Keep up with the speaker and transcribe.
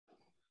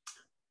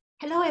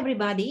Hello,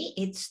 everybody.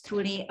 It's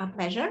truly a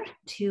pleasure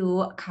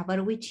to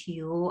cover with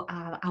you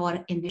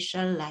our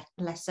initial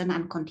lesson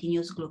on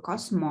continuous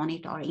glucose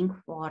monitoring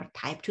for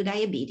type 2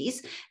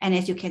 diabetes. And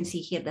as you can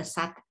see here, the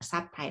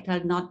subtitle,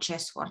 not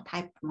just for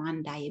type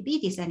 1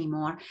 diabetes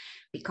anymore,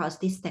 because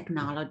this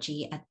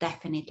technology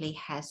definitely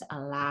has a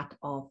lot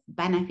of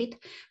benefit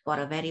for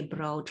a very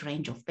broad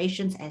range of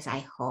patients, as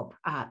I hope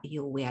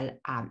you will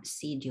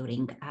see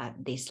during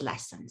these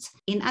lessons.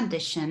 In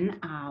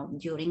addition,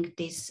 during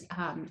this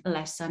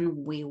lesson,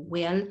 we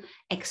will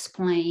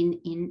explain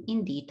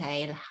in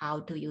detail how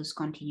to use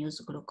continuous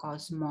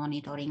glucose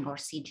monitoring or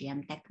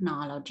CGM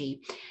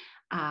technology,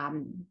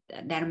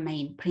 their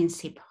main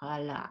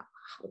principle,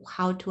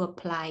 how to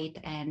apply it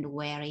and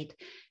where it,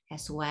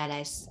 as well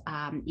as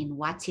in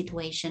what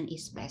situation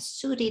is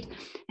best suited.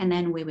 And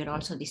then we will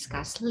also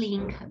discuss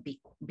link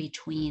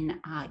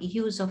between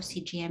use of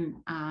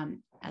CGM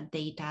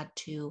data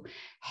to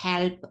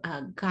help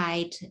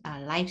guide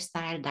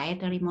lifestyle,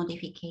 dietary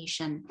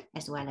modification,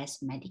 as well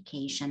as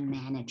medication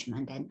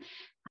management. And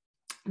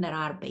there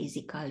are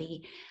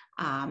basically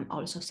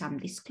also some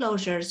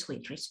disclosures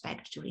with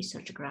respect to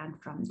research grant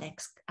from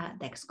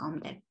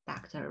Dexcom that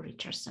Dr.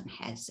 Richardson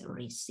has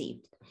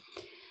received.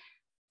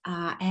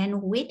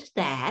 And with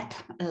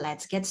that,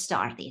 let's get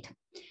started.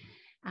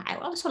 I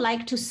would also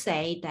like to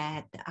say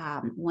that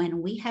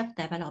when we have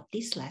developed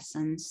these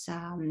lessons,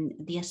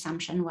 the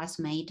assumption was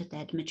made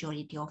that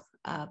majority of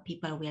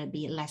people will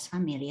be less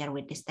familiar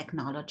with this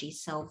technology.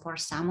 So for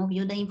some of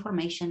you, the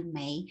information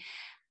may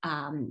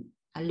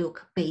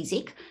look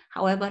basic.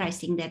 However, I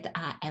think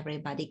that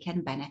everybody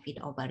can benefit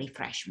of a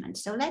refreshment.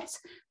 So let's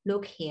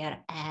look here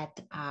at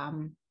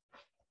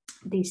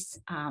this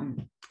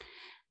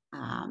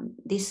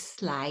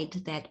slide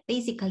that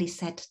basically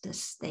set the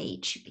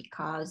stage,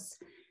 because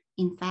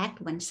in fact,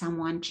 when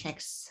someone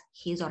checks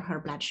his or her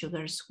blood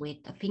sugars with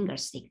a finger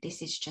stick,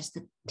 this is just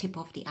the tip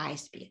of the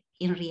iceberg.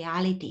 In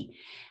reality,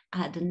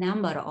 the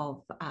number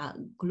of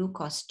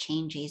glucose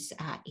changes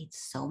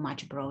it's so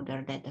much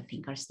broader that the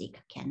finger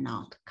stick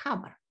cannot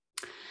cover.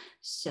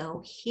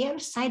 So here,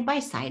 side by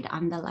side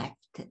on the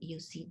left, you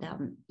see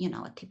the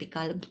a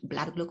typical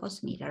blood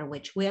glucose meter,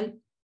 which will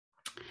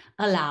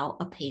allow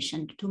a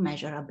patient to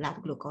measure a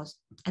blood glucose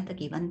at a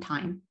given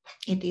time.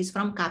 It is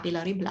from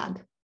capillary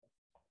blood,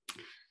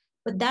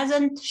 but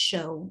doesn't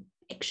show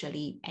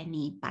actually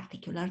any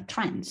particular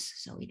trends.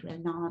 So it will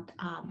not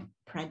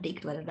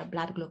predict whether the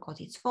blood glucose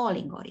is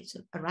falling or it's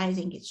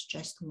rising. It's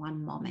just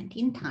one moment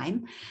in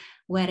time.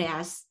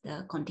 Whereas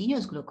the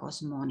continuous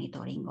glucose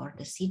monitoring or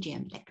the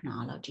CGM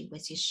technology,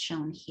 which is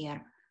shown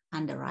here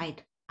on the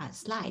right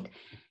slide,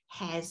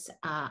 has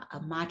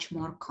a much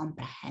more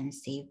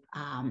comprehensive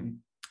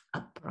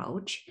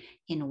approach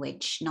in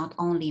which not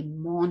only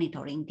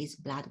monitoring this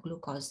blood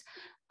glucose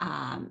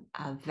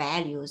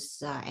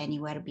values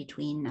anywhere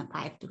between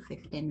 5 to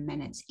 15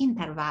 minutes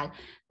interval,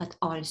 but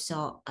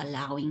also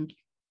allowing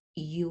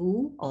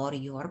you or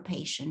your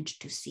patient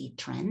to see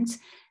trends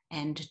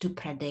and to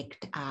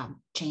predict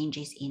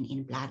changes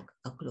in blood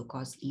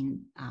glucose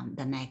in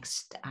the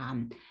next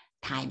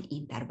time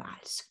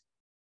intervals.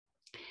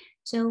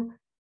 So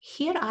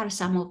here are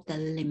some of the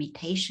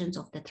limitations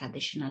of the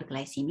traditional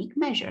glycemic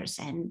measures.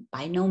 And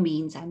by no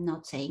means, I'm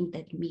not saying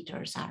that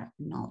meters are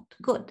not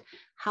good.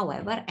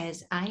 However,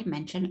 as I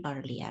mentioned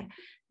earlier,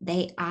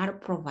 they are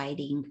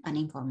providing an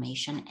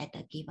information at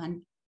a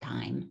given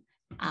time.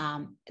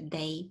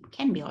 They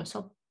can be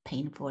also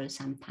painful,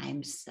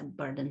 sometimes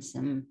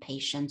burdensome.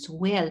 Patients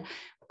will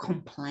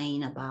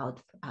complain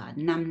about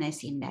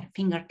numbness in their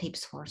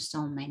fingertips for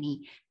so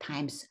many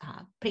times,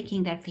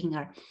 pricking their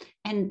finger,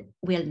 and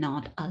will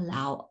not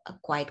allow a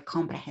quite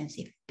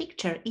comprehensive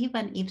picture,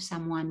 even if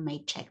someone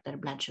may check their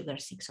blood sugar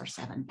 6 or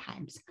 7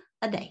 times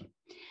a day.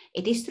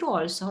 It is true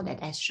also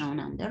that, as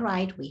shown on the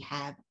right, we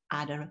have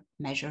other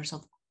measures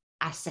of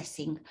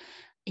assessing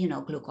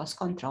glucose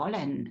control,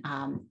 and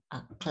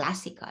a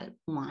classical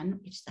one,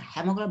 which is the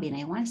hemoglobin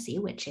A1C,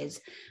 which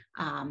is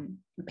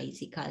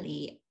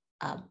basically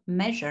a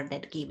measure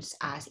that gives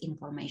us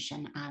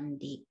information on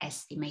the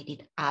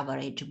estimated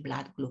average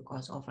blood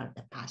glucose over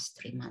the past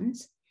 3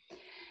 months.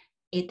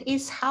 It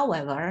is,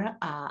 however,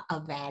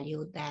 a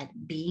value that,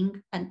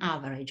 being an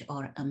average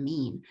or a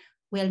mean,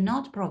 will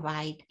not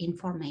provide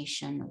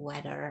information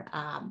whether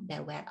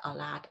there were a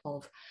lot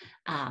of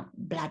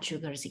blood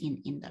sugars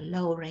in the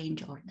low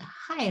range or the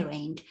high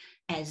range,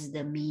 as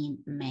the mean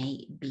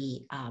may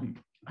be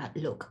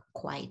look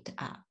quite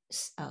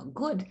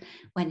good,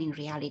 when in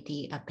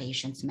reality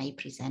patients may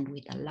present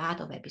with a lot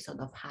of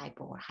episodes of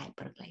hypo or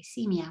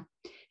hyperglycemia.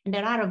 And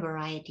there are a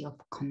variety of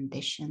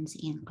conditions,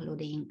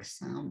 including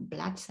some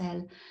blood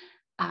cell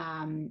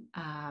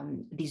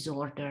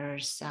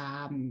disorders,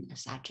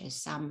 such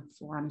as some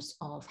forms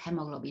of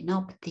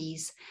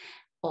hemoglobinopathies,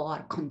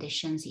 or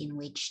conditions in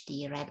which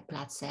the red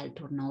blood cell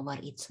turnover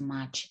is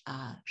much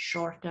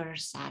shorter,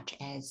 such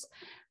as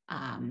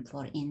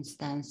for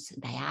instance,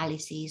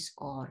 dialysis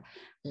or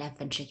left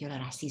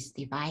ventricular assist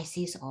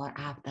devices, or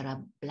after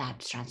a blood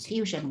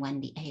transfusion when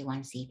the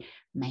A1C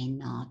may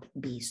not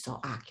be so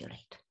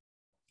accurate.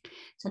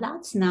 So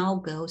let's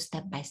now go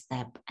step by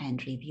step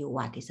and review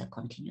what is a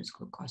continuous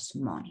glucose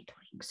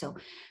monitoring. So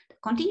the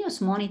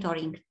continuous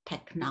monitoring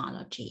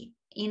technology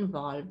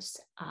involves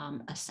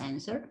a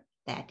sensor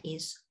that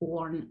is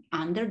worn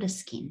under the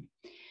skin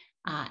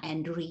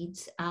and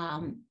reads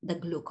the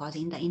glucose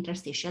in the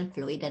interstitial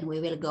fluid, and we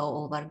will go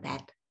over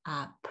that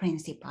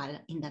principle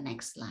in the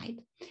next slide.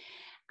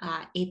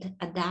 It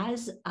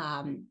does,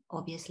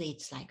 obviously,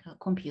 it's like a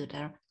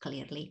computer,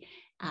 clearly,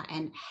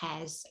 and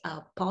has a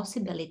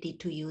possibility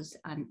to use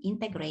an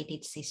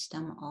integrated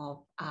system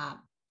of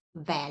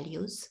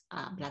values,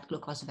 blood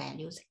glucose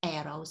values,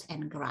 arrows,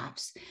 and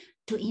graphs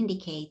to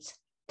indicate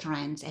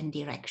trends and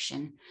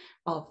direction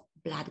of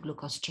blood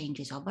glucose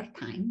changes over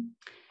time.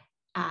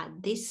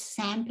 This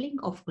sampling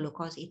of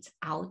glucose is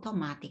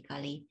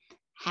automatically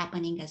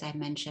happening, as I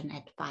mentioned,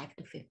 at 5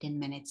 to 15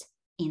 minutes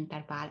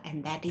interval,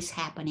 and that is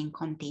happening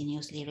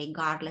continuously,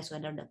 regardless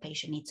whether the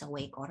patient is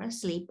awake or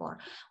asleep, or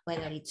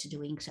whether it's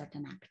doing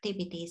certain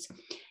activities.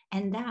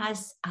 And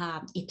thus,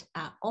 it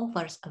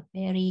offers a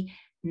very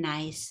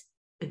nice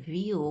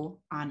view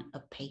on a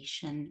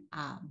patient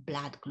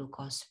blood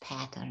glucose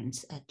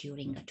patterns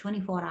during the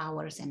 24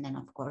 hours, and then,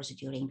 of course,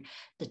 during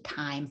the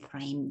time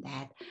frame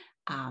that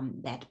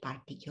that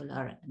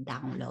particular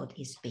download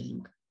is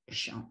being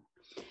shown.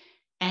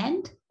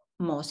 And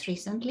most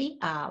recently,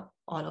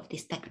 all of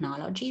these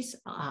technologies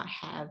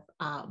have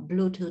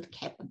Bluetooth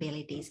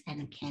capabilities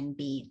and can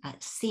be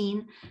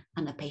seen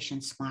on a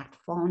patient's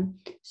smartphone.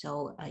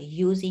 So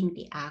using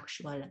the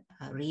actual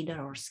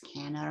reader or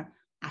scanner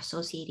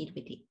associated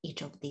with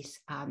each of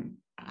these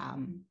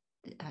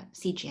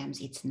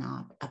CGMs, it's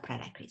not a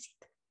prerequisite.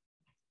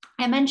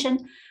 I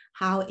mentioned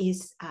how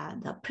is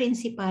the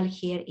principle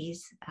here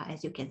is,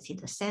 as you can see,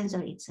 the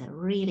sensor, it's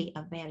really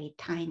a very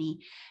tiny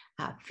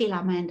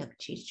filament,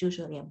 which is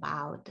usually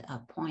about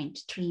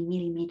 0.3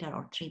 millimeter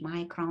or 3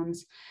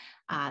 microns,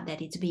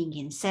 that it's being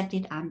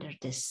inserted under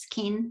the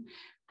skin.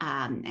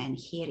 And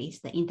here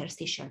is the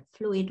interstitial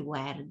fluid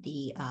where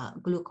the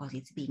glucose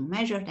is being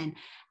measured. And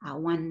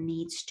one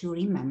needs to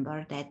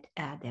remember that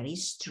there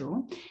is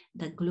true,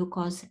 the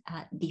glucose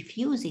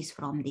diffuses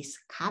from this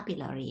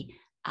capillary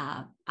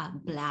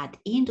blood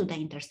into the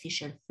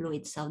interstitial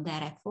fluid. So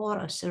therefore,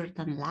 a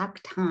certain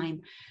lag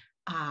time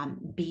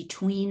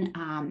between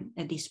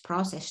this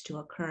process to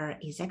occur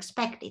is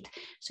expected.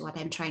 So what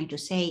I'm trying to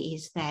say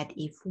is that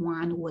if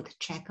one would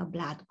check a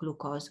blood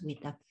glucose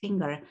with a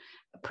finger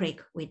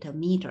prick with a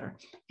meter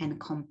and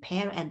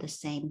compare at the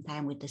same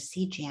time with the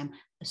CGM,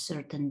 a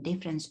certain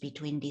difference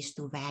between these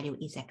two values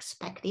is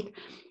expected,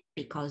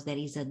 because there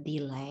is a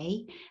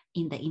delay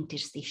in the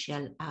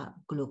interstitial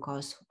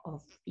glucose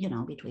of,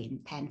 between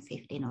 10,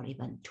 15, or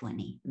even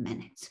 20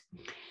 minutes.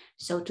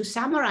 So to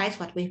summarize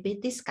what we've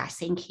been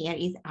discussing here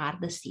are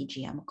the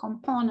CGM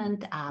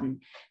component.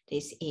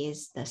 This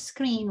is the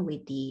screen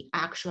with the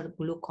actual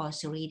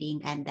glucose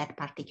reading and that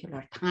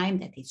particular time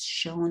that is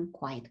shown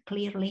quite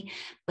clearly.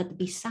 But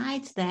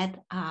besides that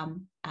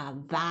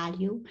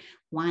value,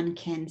 one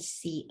can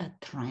see a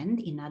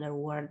trend. In other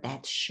words,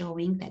 that's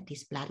showing that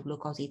this blood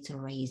glucose is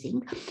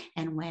raising.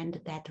 And when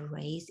that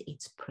raise,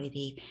 it's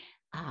pretty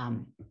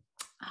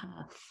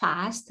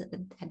fast.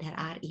 There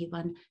are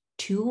even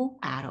 2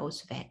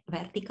 arrows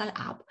vertical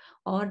up,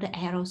 or the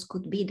arrows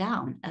could be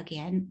down.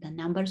 Again, the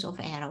numbers of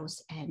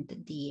arrows and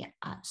the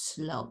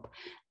slope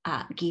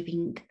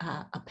giving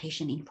a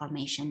patient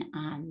information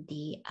on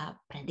the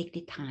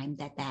predicted time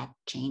that that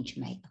change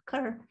may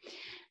occur.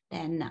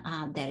 Then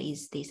there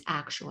is this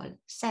actual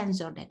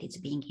sensor that is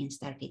being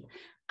inserted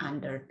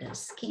under the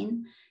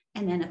skin.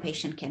 And then a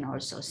patient can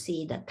also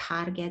see the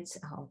targets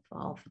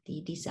of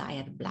the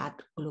desired blood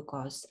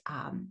glucose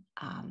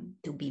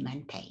to be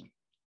maintained.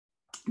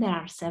 There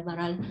are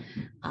several,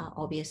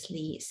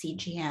 obviously,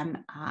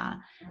 CGM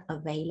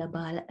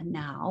available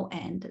now,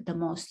 and the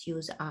most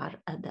used are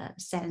the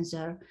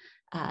sensor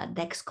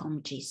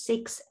Dexcom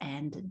G6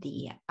 and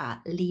the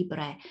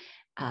Libre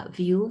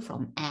view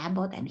from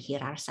Abbott. And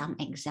here are some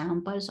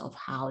examples of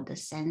how the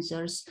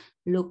sensors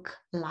look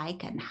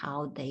like and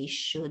how they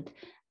should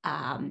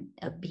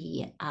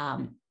be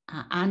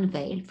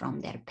unveiled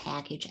from their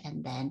package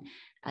and then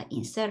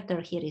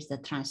inserted. Here is the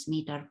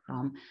transmitter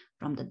from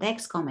the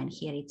Dexcom, and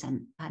here it's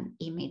an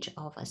image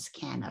of a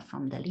scanner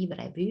from the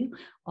Libre view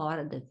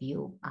or the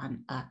view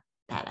on a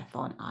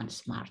telephone on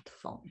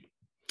smartphone.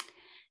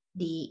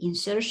 The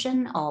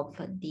insertion of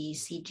the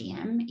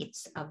CGM,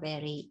 it's a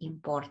very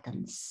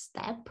important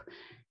step,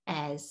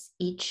 as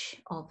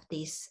each of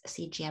these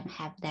CGM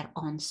have their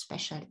own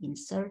special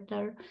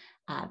inserter.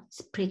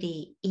 It's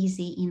pretty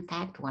easy, in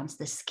fact, once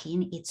the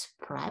skin is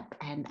prepped,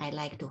 and I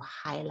like to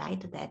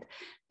highlight that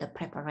the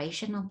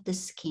preparation of the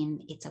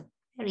skin, it's a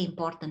very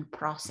important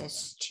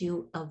process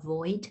to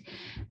avoid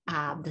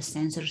the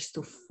sensors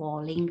to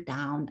falling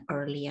down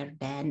earlier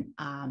than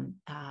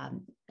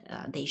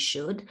they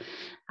should,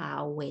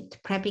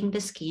 with prepping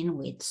the skin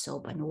with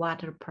soap and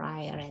water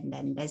prior, and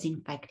then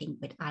disinfecting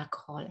with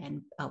alcohol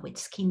and with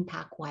skin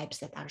tack wipes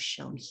that are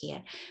shown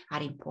here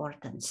are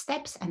important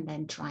steps, and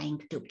then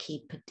trying to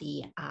keep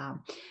the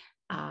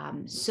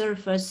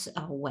surface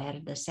where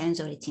the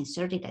sensor is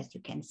inserted, as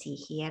you can see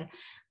here,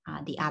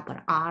 the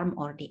upper arm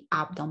or the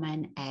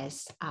abdomen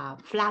as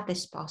flat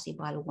as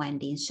possible. When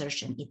the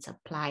insertion is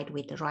applied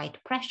with the right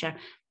pressure,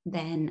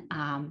 then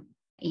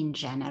in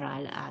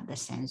general, the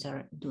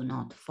sensor do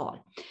not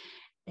fall.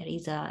 There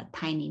is a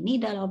tiny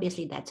needle,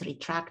 obviously, that's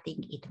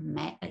retracting it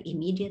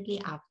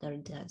immediately after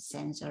the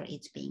sensor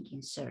is being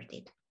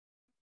inserted.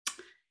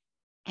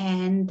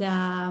 And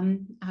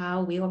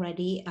we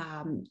already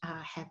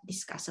have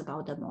discussed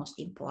about the most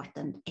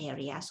important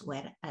areas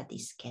where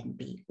this can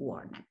be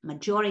worn.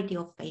 Majority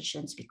of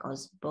patients,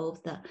 because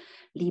both the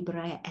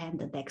Libre and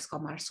the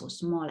Dexcom are so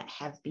small,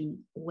 have been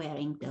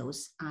wearing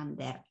those on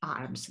their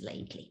arms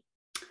lately.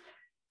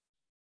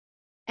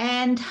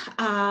 And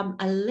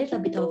a little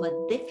bit of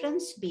a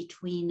difference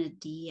between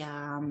the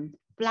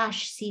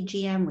Flash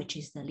CGM, which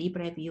is the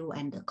Libre View,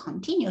 and the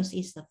continuous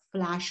is the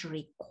Flash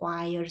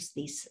requires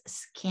this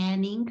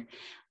scanning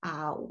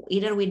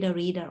either with the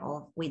reader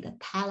or with a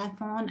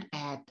telephone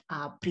at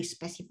a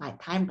pre-specified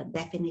time, but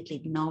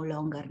definitely no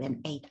longer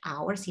than 8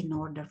 hours in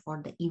order for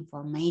the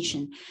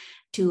information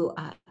to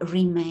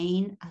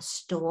remain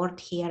stored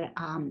here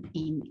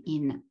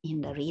in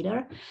the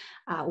reader,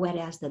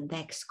 whereas the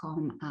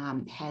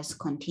Dexcom has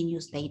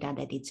continuous data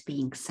that it's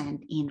being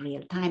sent in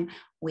real time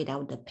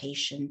without the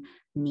patient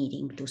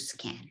needing to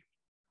scan.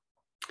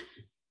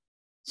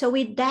 So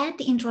with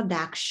that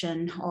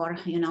introduction, or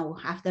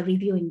after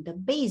reviewing the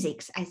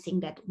basics, I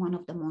think that one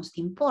of the most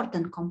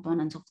important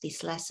components of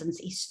these lessons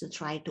is to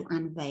try to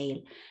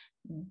unveil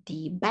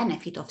the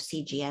benefit of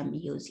CGM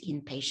use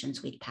in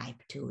patients with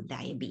type 2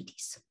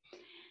 diabetes.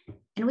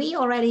 And we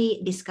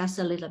already discussed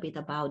a little bit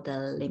about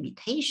the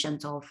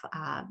limitations of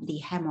the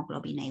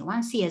hemoglobin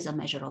A1C as a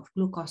measure of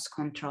glucose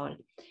control.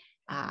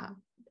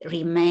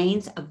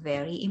 Remains a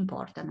very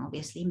important,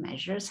 obviously,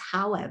 measures.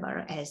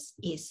 However, as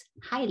is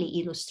highly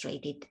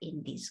illustrated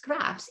in these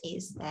graphs,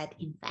 is that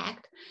in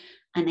fact,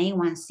 an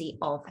A1C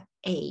of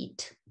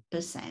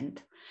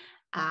 8%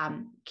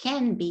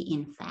 can be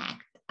in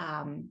fact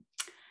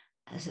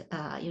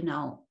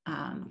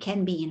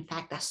can be in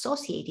fact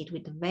associated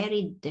with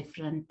very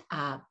different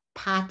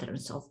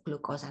patterns of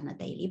glucose on a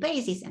daily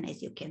basis. And as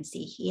you can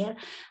see here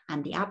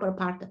on the upper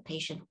part, the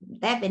patient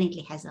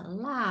definitely has a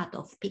lot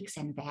of peaks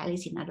and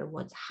valleys, in other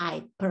words,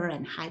 hyper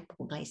and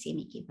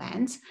hypoglycemic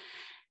events.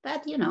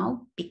 But,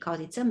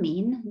 because it's a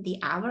mean,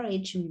 the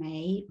average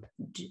may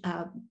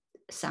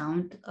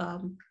sound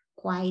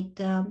quite,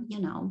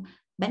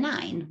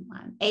 benign.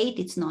 8,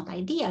 it's not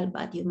ideal,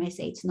 but you may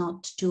say it's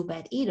not too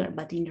bad either.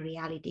 But in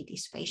reality,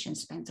 this patient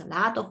spends a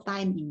lot of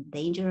time in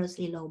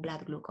dangerously low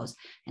blood glucose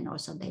and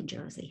also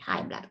dangerously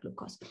high blood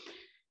glucose.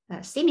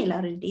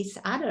 Similarly, this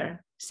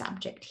other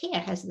subject here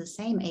has the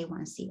same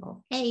A1C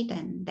of 8,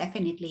 and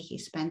definitely he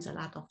spends a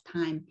lot of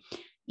time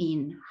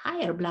in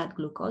higher blood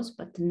glucose,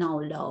 but no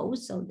low.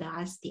 So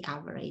thus the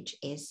average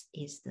is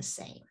the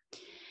same.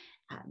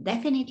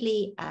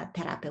 Definitely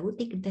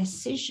therapeutic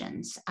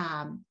decisions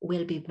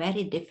will be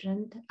very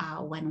different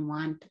when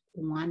one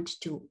want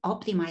to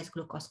optimize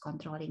glucose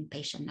control in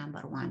patient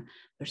number 1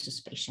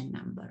 versus patient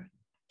number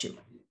 2.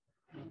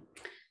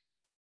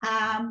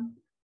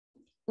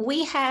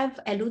 We have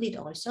alluded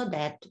also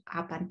that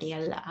up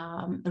until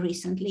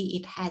recently,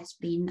 it has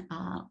been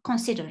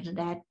considered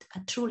that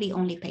truly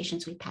only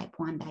patients with type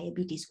 1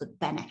 diabetes would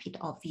benefit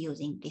of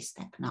using this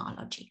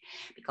technology,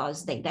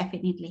 because they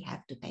definitely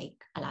have to take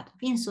a lot of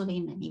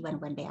insulin, and even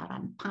when they are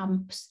on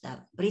pumps, the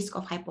risk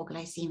of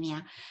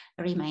hypoglycemia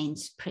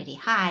remains pretty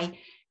high.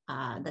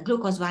 The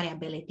glucose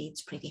variability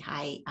is pretty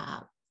high,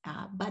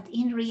 but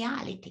in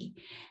reality,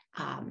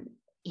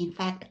 in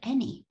fact,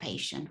 any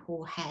patient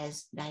who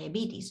has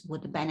diabetes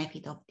would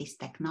benefit of this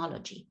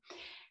technology.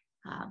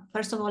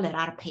 First of all, there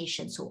are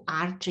patients who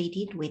are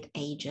treated with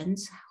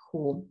agents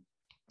who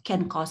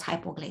can cause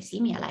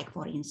hypoglycemia, like,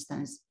 for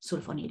instance,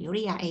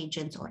 sulfonylurea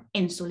agents or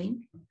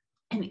insulin.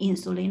 And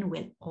insulin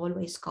will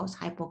always cause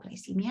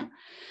hypoglycemia.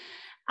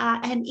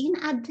 And in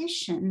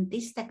addition,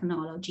 this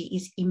technology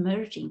is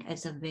emerging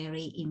as a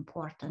very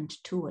important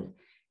tool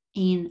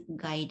in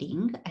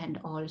guiding and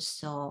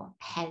also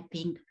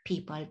helping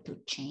people to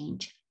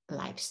change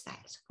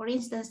lifestyles. For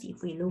instance,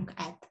 if we look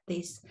at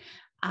this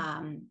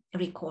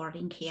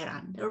recording here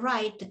on the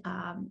right,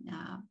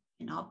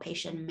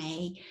 patient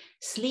may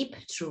slip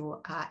through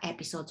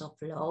episodes of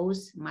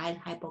lows, mild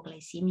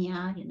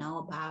hypoglycemia,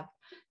 above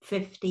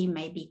 50,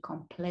 may be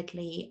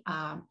completely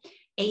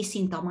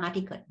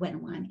asymptomatic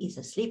when one is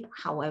asleep.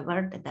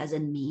 However, that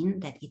doesn't mean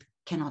that it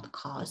cannot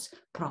cause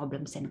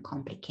problems and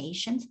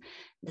complications.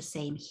 The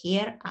same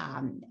here,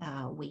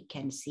 we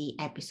can see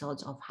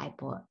episodes of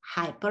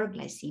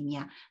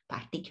hyperglycemia,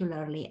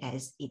 particularly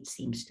as it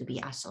seems to be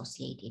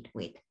associated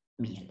with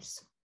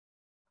meals.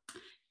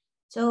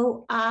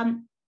 So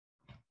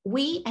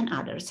we and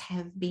others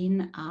have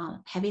been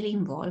heavily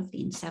involved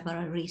in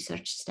several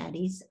research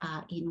studies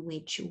in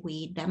which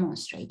we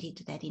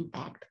demonstrated that, in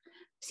fact,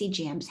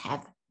 CGMs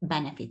have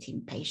benefits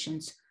in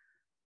patients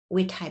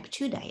with type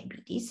 2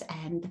 diabetes.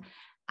 And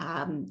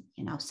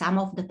Some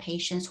of the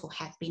patients who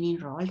have been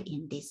enrolled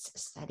in these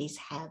studies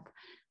have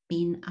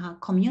been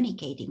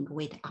communicating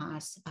with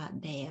us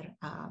their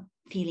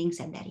feelings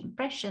and their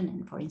impression.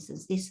 And for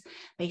instance, this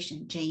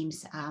patient,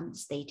 James,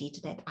 stated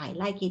that I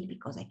like it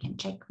because I can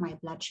check my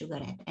blood sugar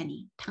at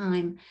any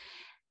time.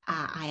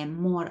 I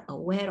am more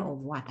aware of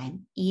what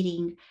I'm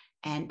eating.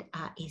 And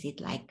is it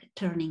like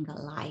turning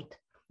a light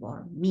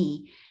for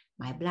me?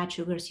 My blood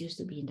sugars used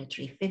to be in the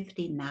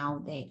 350.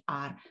 Now they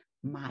are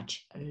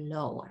much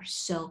lower.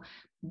 So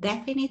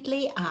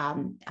definitely,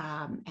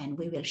 and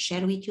we will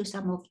share with you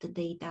some of the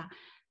data,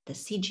 the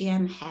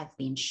CGM have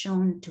been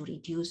shown to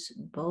reduce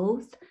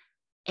both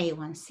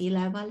A1C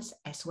levels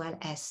as well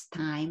as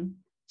time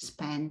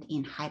spent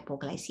in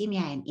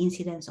hypoglycemia and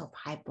incidence of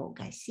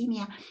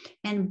hypoglycemia.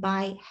 And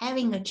by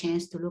having a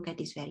chance to look at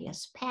these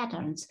various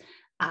patterns,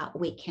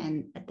 we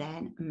can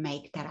then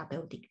make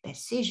therapeutic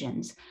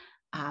decisions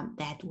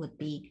that would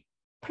be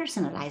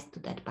personalized to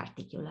that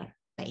particular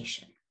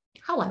patient.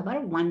 However,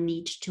 one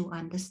needs to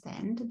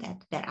understand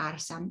that there are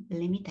some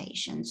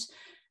limitations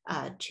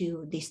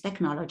to this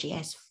technology,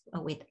 as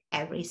with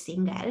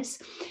everything else.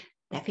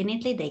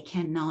 Definitely, they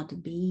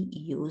cannot be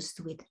used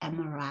with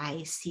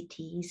MRI,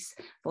 CTs,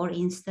 for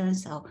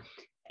instance. So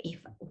if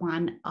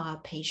one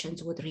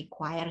patient would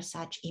require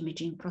such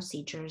imaging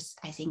procedures,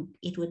 I think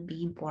it would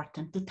be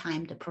important to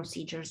time the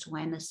procedures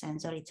when a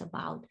sensor is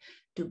about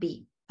to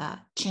be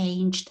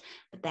changed,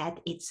 but that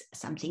it's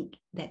something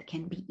that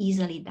can be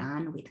easily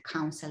done with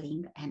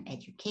counseling and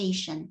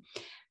education.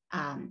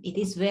 It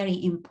is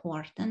very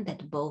important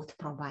that both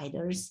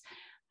providers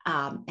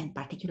and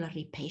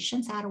particularly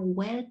patients are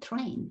well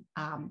trained.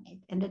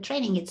 And the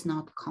training, it's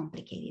not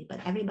complicated,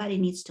 but everybody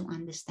needs to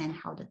understand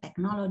how the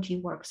technology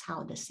works,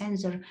 how the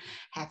sensor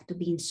have to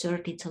be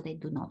inserted so they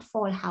do not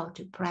fall, how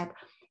to prep,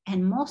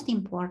 and most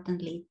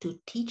importantly, to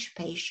teach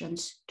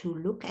patients to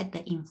look at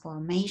the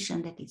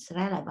information that is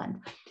relevant,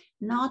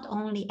 not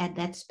only at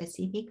that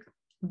specific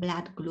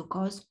blood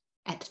glucose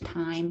at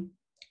time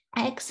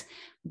X,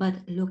 but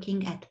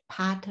looking at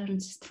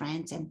patterns,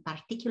 trends, and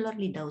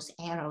particularly those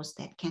arrows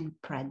that can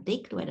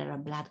predict whether a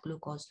blood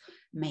glucose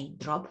may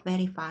drop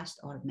very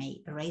fast or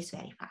may rise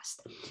very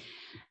fast.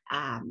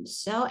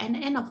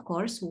 And of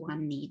course,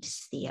 one needs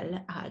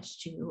still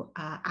to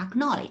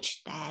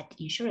acknowledge that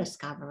insurance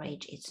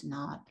coverage is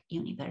not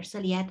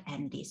universal yet,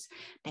 and these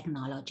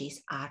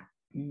technologies are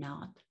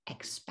not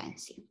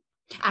expensive,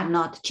 are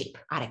not cheap,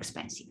 are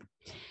expensive.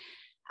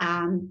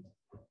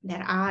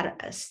 There are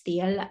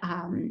still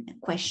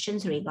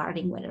questions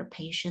regarding whether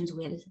patients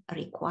will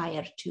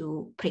require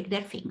to prick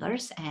their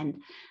fingers,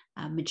 and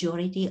a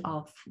majority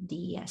of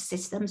the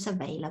systems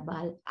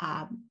available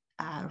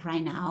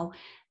right now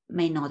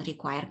may not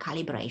require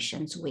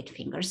calibrations with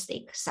finger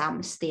stick.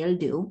 Some still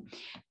do,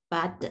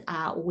 but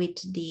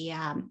with the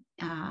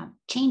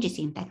changes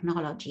in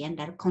technology and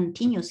their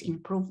continuous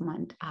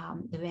improvement,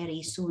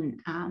 very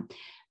soon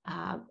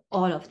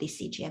all of the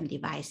CGM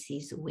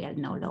devices will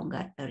no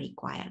longer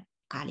require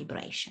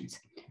calibrations.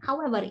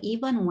 However,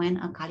 even when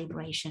a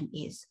calibration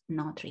is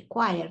not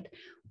required,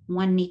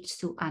 one needs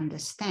to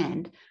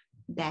understand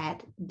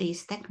that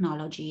this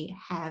technology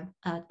have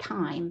a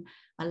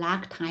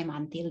lag time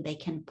until they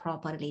can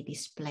properly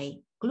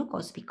display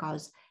glucose,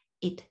 because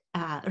it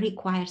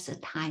requires a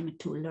time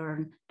to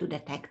learn to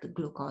detect the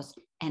glucose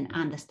and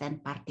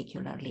understand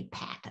particularly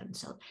patterns.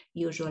 So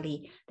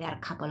usually there are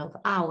a couple of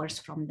hours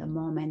from the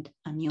moment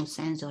a new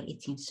sensor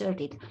is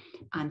inserted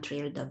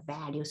until the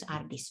values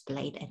are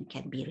displayed and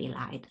can be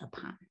relied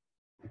upon.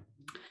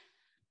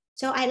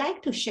 So I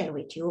like to share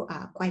with you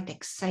a quite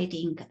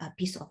exciting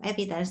piece of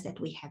evidence that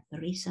we have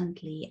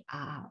recently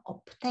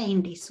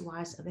obtained. This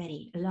was a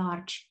very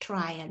large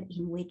trial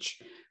in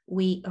which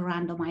we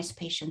randomized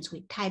patients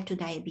with type 2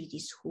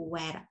 diabetes who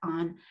were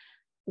on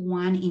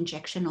one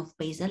injection of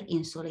basal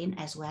insulin,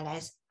 as well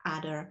as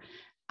other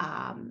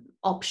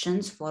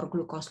options for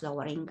glucose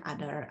lowering,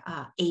 other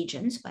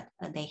agents, but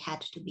they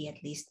had to be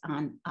at least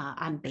on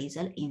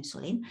basal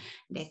insulin.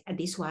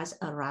 This was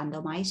a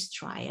randomized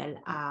trial,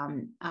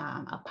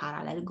 a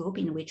parallel group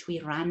in which we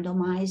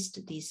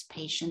randomized these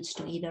patients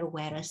to either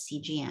wear a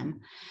CGM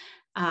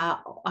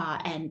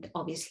and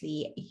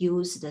obviously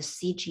use the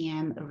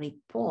CGM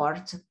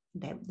report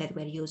that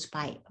were used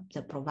by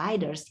the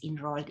providers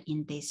enrolled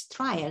in this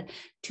trial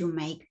to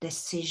make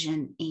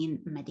decision in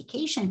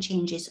medication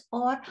changes,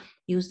 or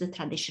use the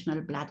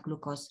traditional blood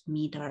glucose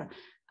meter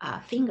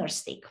finger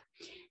stick.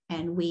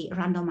 And we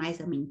randomized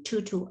them in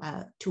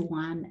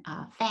 2-to-1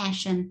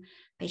 fashion.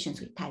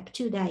 Patients with type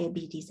 2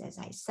 diabetes, as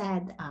I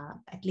said,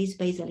 at least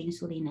basal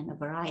insulin and a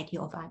variety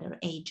of other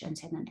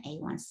agents, and an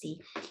A1C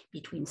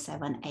between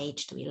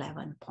 7.8 to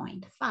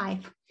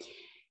 11.5.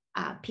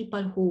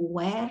 People who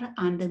were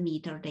on the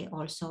meter, they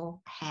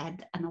also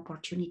had an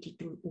opportunity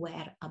to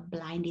wear a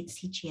blinded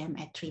CGM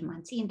at 3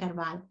 months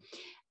interval.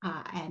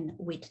 And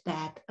with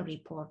that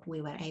report,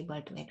 we were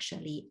able to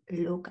actually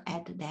look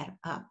at their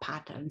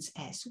patterns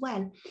as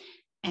well.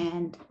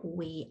 And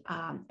we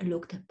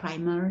looked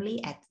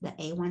primarily at the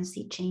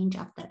A1C change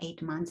after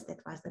 8 months. That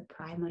was the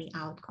primary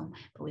outcome.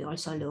 But we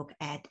also look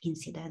at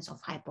incidence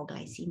of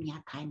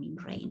hypoglycemia, time in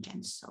range,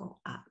 and so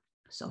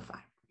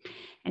far.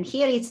 And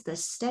here is the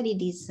study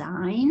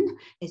design.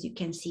 As you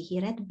can see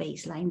here at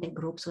baseline, the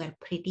groups were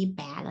pretty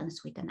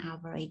balanced with an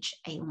average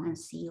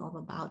A1C of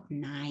about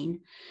 9.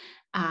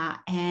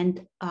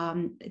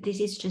 This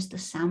is just a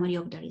summary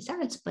of the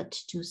results, but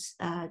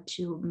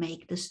to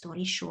make the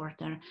story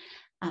shorter,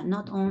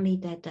 not only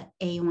that the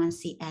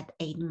A1C at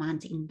 8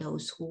 months in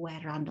those who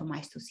were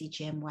randomized to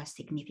CGM was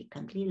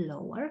significantly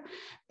lower,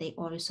 they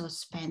also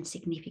spent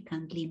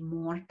significantly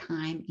more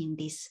time in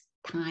this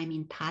time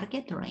in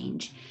target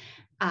range,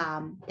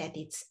 that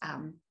it's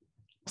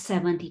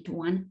 70 to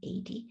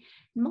 180.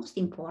 Most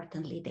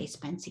importantly, they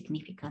spend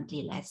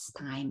significantly less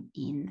time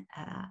in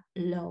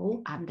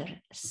low, under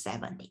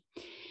 70.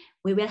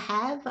 We will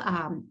have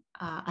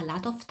a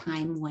lot of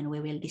time when we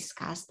will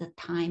discuss the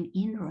time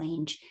in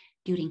range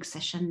during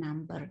session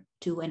number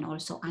 2, and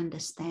also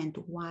understand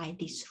why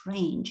this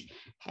range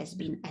has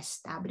been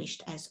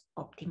established as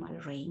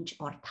optimal range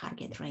or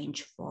target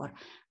range for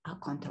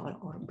control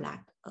or blood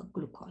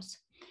glucose.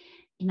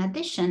 In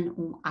addition,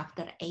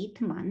 after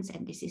 8 months,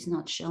 and this is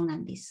not shown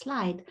on this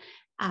slide,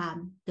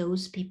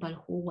 those people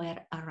who were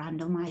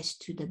randomized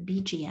to the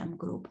BGM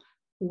group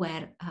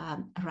were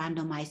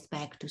randomized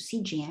back to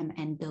CGM,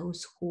 and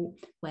those who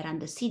were on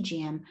the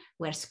CGM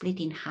were split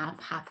in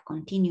half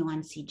continue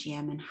on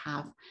CGM and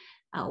half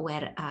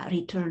were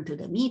returned to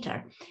the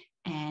meter.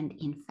 And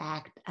in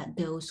fact,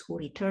 those who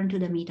returned to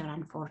the meter,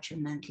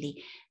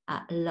 unfortunately,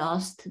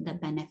 lost the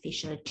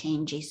beneficial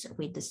changes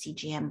with the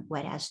CGM,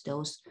 whereas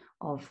those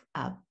of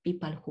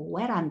people who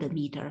were on the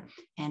meter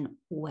and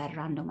were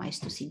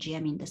randomized to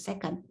CGM in the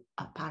second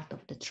part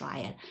of the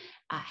trial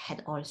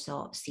had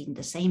also seen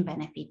the same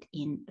benefit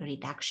in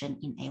reduction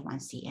in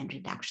A1C and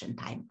reduction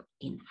time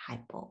in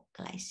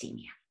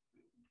hypoglycemia.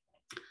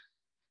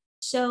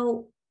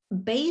 So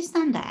based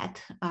on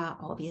that,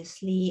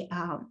 obviously,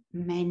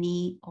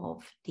 many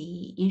of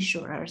the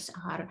insurers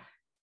are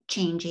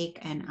changing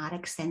and are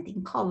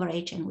extending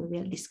coverage, and we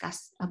will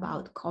discuss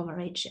about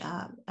coverage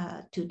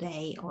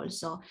today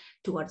also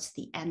towards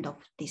the end of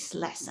this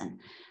lesson.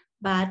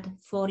 But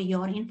for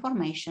your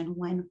information,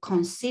 when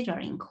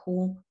considering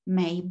who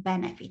may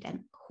benefit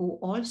and who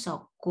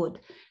also could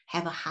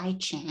have a high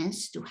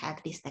chance to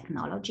have this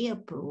technology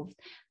approved,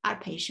 are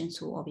patients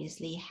who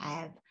obviously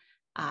have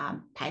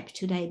type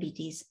 2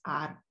 diabetes,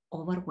 are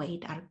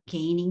overweight, are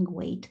gaining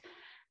weight.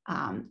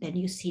 Then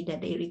you see that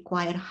they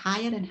require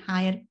higher and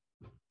higher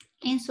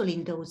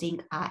insulin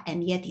dosing,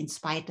 and yet in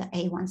spite the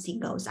A1C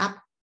goes up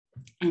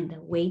and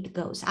the weight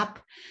goes up.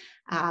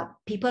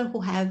 People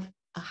who have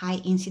a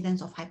high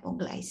incidence of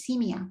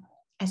hypoglycemia,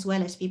 as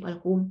well as people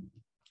who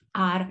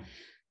are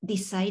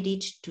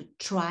decided to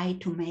try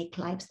to make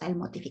lifestyle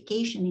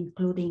modification,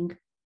 including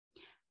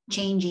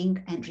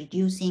changing and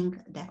reducing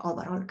their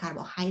overall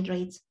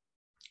carbohydrates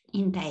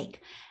intake,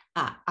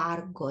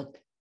 are good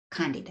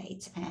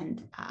candidates.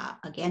 And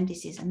again,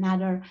 this is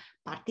another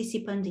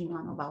participant in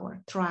one of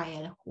our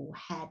trial who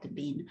had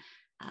been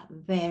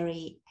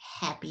very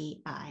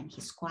happy, and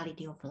his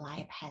quality of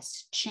life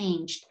has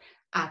changed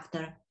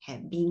after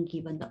have been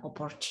given the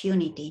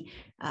opportunity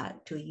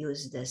to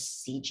use the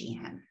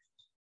CGM.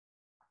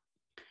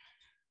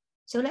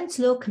 So let's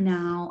look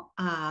now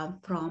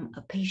from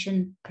a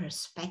patient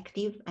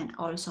perspective, and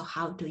also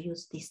how to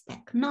use this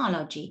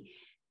technology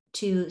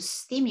to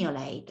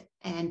stimulate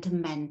and to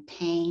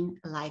maintain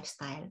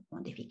lifestyle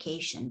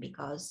modification,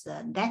 because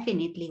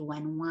definitely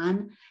when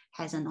one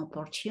has an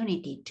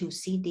opportunity to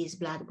see these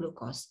blood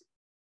glucose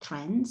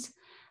trends,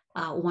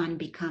 one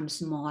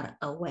becomes more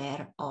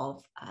aware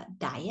of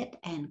diet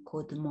and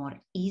could more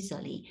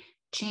easily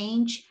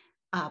change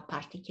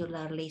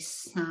particularly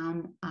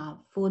some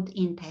food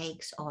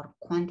intakes or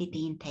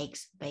quantity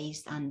intakes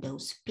based on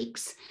those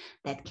peaks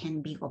that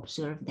can be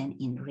observed then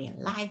in real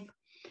life.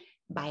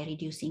 By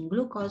reducing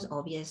glucose,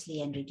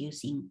 obviously, and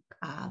reducing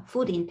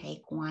food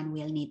intake, one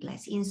will need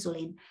less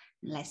insulin.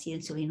 Less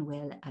insulin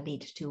will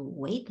lead to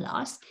weight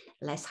loss,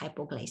 less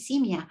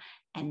hypoglycemia,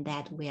 and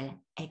that will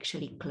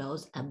actually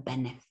close a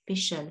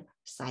beneficial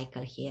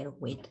cycle here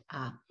with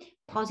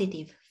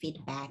positive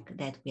feedback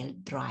that will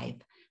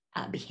drive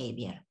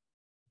behavior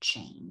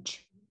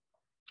change.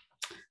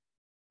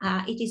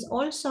 It is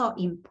also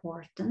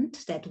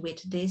important that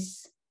with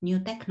this new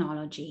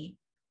technology,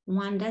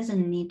 one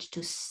doesn't need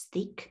to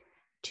stick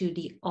to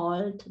the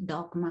old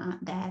dogma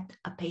that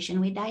a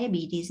patient with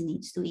diabetes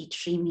needs to eat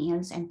 3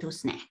 meals and 2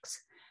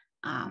 snacks.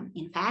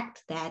 In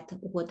fact, that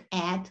would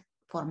add,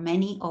 for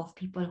many of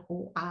people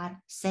who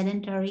are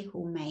sedentary,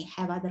 who may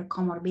have other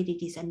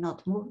comorbidities and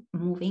not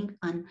moving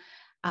on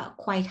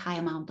quite high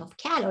amount of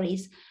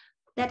calories,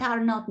 that are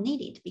not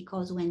needed,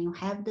 because when you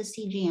have the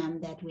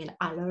CGM that will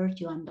alert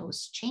you on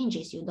those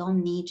changes, you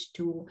don't need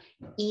to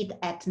eat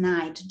at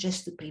night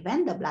just to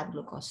prevent the blood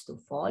glucose to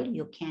fall.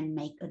 You can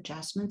make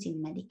adjustments in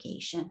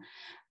medication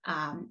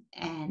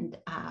and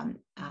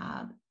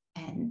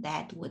and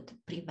that would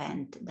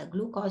prevent the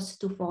glucose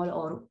to fall,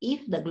 or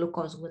if the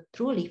glucose would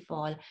truly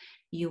fall,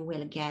 you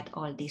will get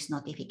all this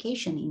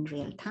notification in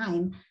real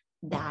time.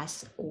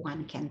 Thus,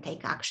 one can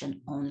take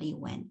action only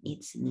when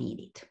it's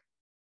needed.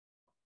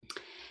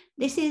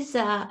 This is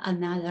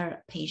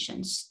another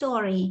patient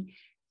story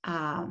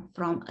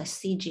from a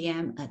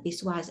CGM.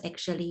 This was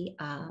actually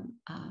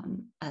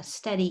a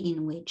study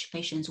in which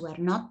patients were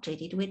not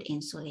treated with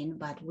insulin,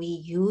 but we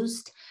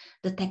used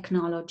the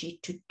technology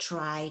to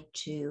try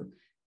to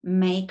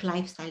make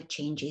lifestyle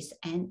changes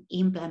and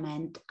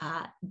implement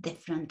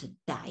different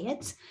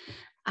diets,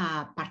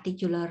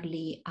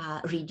 particularly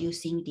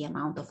reducing the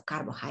amount of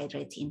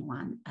carbohydrates in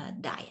one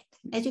diet.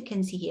 As you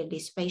can see here,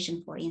 this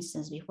patient, for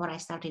instance, before I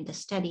started the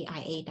study,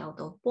 I ate out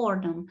of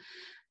boredom,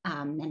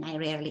 and I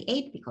rarely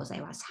ate because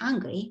I was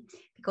hungry,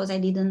 because I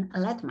didn't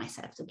let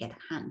myself to get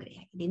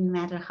hungry. It didn't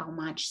matter how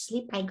much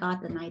sleep I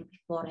got the night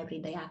before. Every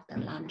day after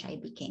lunch, I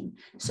became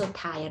so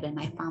tired, and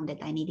I found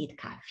that I needed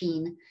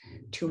caffeine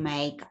to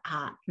make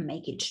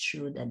it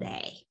through the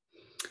day.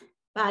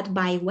 But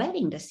by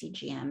wearing the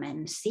CGM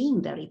and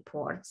seeing the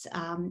reports,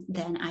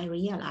 then I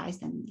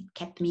realized, and it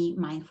kept me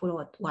mindful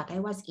of what I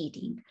was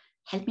eating,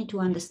 helped me to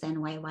understand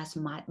why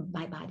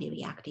my body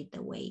reacted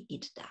the way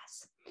it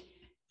does.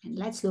 And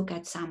let's look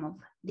at some of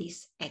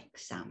these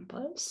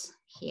examples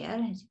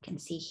here. As you can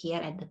see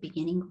here at the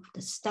beginning of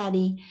the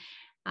study,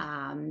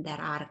 there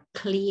are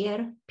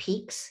clear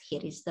peaks. Here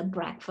is the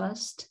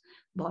breakfast,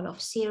 bowl of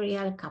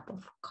cereal, cup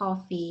of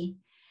coffee.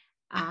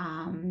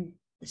 The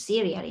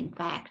cereal, in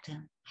fact,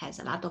 has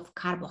a lot of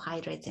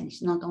carbohydrates, and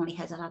it not only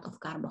has a lot of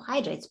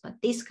carbohydrates, but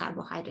these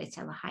carbohydrates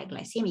have a high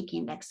glycemic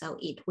index, so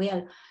it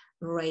will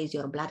raise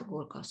your blood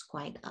glucose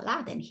quite a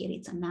lot. And here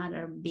it's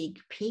another big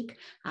peak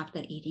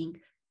after eating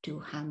 2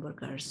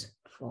 hamburgers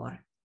for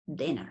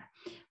dinner.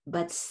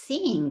 But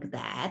seeing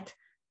that,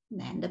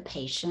 then the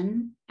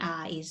patient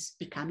is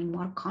becoming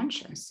more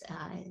conscious,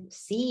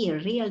 see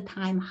in real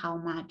time how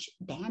much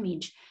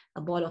damage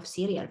a bowl of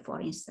cereal, for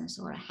instance,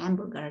 or a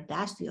hamburger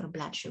does to your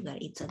blood sugar.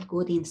 It's a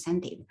good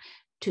incentive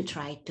to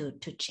try to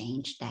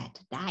change that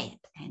diet.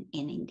 And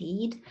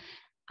indeed,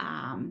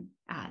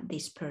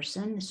 this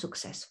person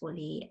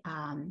successfully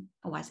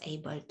was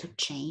able to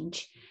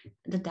change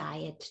the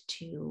diet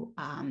to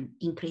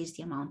increase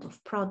the amount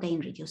of protein,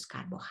 reduce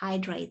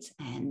carbohydrates,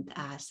 and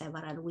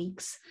several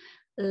weeks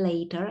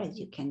later, as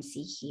you can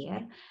see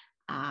here,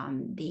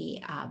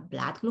 the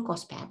blood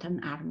glucose pattern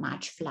are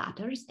much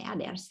flatter.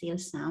 There are still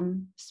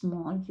some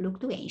small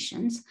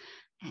fluctuations.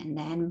 And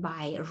then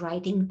by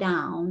writing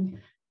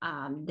down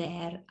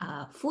their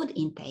food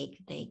intake,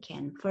 they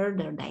can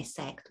further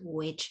dissect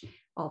which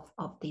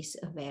of these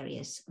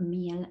various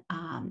meal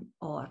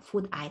or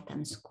food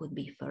items could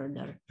be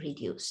further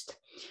reduced.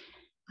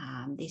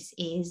 This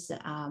is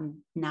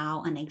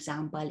now an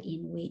example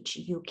in which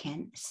you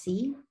can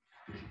see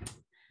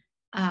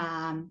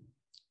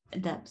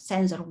the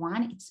sensor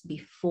 1, it's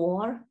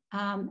before,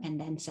 and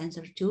then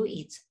sensor 2,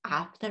 it's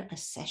after a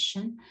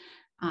session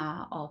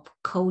of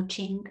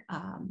coaching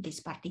this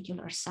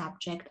particular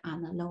subject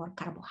on a lower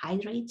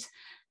carbohydrates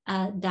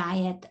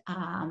diet.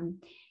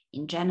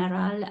 In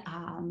general,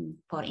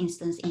 for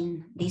instance,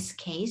 in this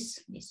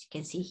case, as you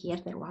can see here,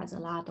 there was a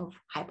lot of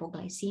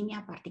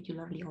hypoglycemia,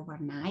 particularly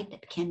overnight,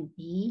 that can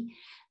be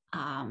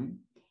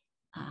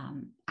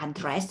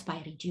addressed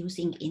by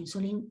reducing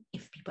insulin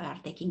if people are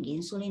taking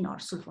insulin, or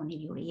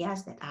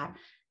sulfonylureas, that are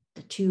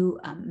the two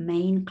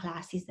main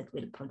classes that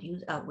will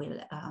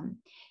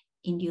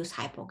induce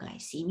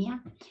hypoglycemia.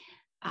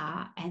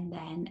 And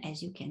then,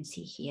 as you can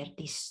see here,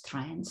 these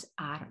trends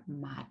are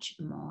much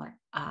more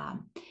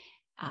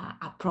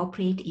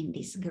appropriate in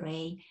this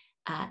gray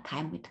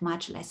time with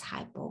much less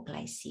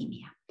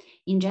hypoglycemia.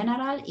 In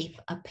general, if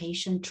a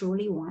patient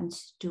truly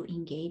wants to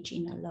engage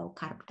in a low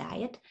carb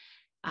diet,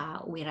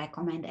 we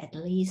recommend at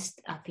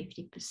least a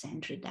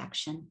 50%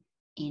 reduction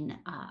in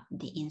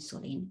the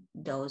insulin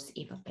dose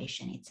if a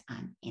patient is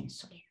on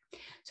insulin.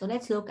 So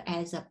let's look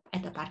at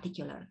a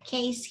particular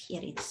case.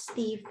 Here it's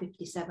Steve,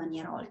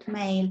 57-year-old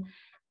male,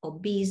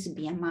 obese,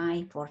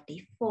 BMI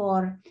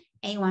 44,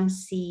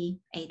 A1C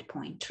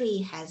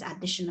 8.3, has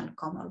additional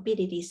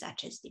comorbidities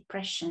such as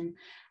depression,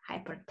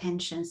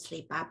 hypertension,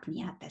 sleep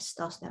apnea,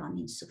 testosterone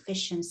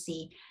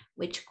insufficiency,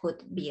 which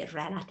could be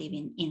relative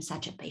in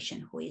such a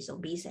patient who is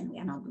obese, and we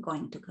are not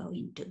going to go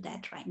into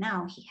that right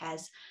now. He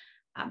has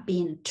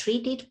been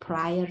treated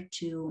prior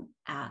to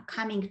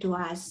coming to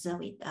us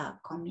with a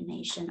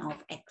combination of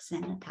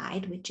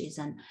exenatide, which is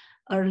an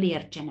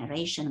earlier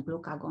generation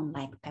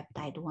glucagon-like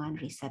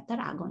peptide-1 receptor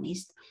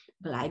agonist,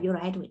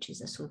 glyburide, which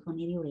is a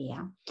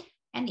sulfonylurea,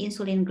 and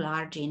insulin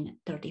glargine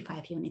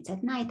 35 units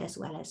at night, as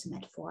well as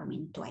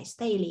metformin twice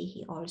daily.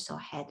 He also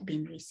had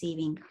been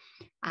receiving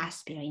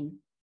aspirin,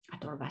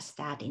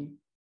 atorvastatin,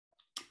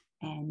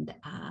 and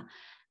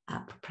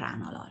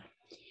propranolol.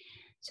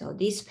 So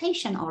this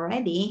patient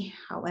already,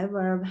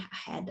 however,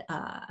 had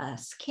a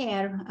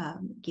scare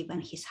given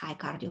his high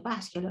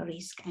cardiovascular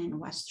risk, and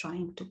was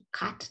trying to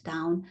cut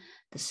down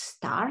the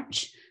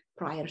starch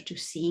prior to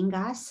seeing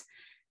us.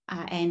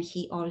 And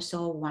he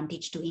also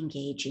wanted to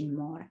engage in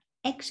more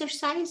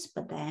exercise,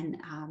 but then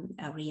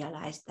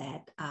realized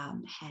that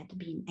had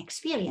been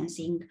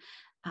experiencing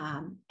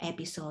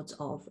episodes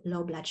of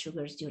low blood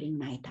sugars during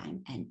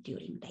nighttime and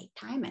during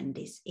daytime. And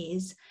this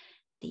is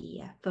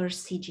the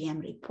first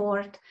CGM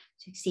report.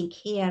 So you see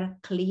here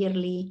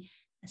clearly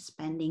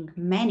spending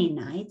many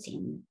nights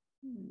in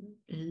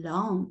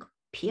long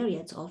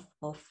periods of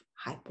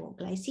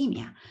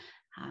hypoglycemia,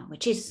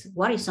 which is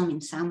worrisome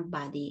in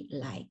somebody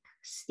like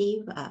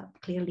Steve,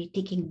 clearly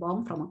ticking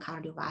bomb from a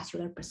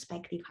cardiovascular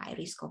perspective, high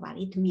risk of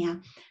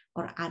arrhythmia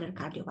or other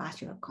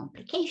cardiovascular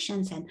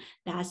complications. And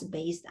that's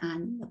based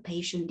on the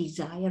patient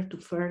desire to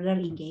further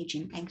engage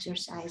in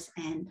exercise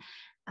and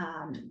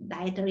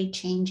dietary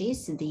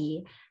changes.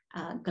 The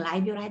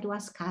glyburide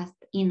was cut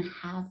in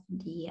half,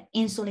 the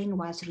insulin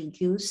was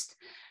reduced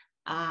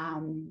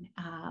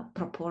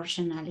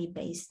proportionally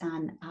based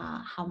on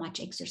how much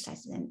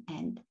exercise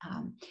and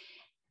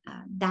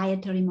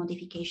dietary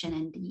modification,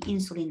 and the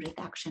insulin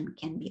reduction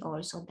can be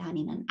also done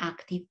in an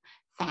active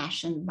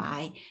fashion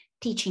by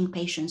teaching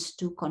patients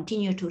to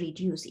continue to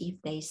reduce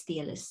if they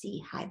still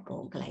see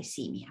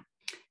hypoglycemia.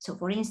 So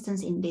for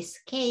instance, in this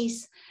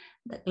case,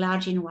 the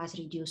glargine was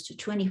reduced to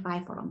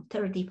 25 from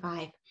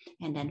 35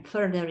 and then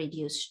further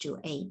reduced to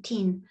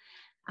 18.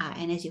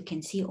 And as you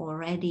can see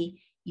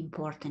already,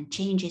 important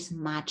changes,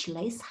 much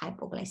less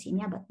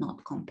hypoglycemia, but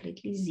not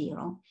completely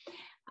zero.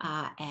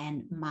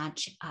 And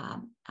much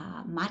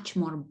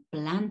more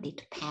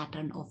blunted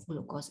pattern of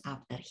glucose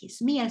after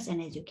his meals.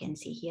 And as you can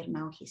see here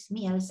now, his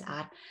meals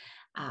are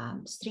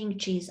string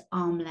cheese,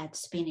 omelette,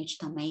 spinach,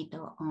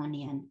 tomato,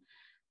 onion,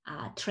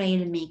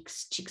 trail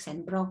mix, chicks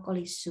and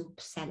broccoli, soup,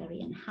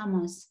 celery, and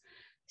hummus.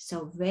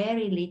 So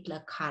very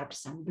little carbs,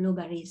 some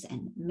blueberries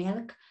and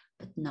milk,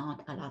 but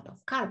not a lot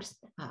of carbs.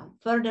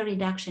 Further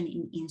reduction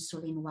in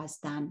insulin was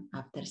done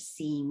after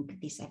seeing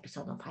this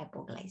episode of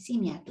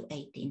hypoglycemia to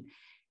 18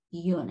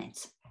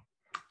 units.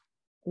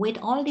 With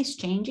all these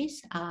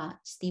changes,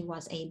 Steve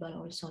was able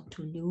also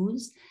to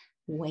lose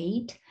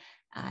weight,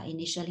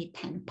 initially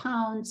 10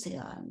 pounds.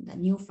 The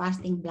new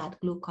fasting blood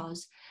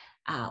glucose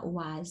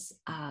was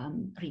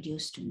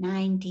reduced to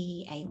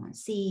 90,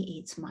 A1C,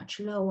 it's much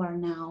lower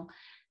now.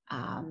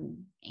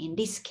 In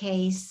this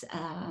case,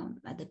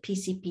 the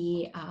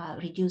PCP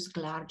reduced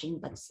glargine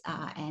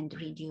and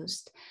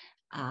reduced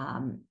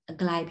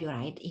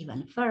glyburide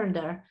even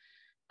further.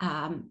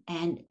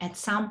 And at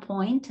some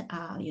point,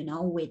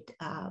 with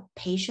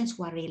patients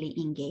who are really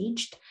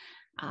engaged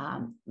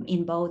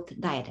in both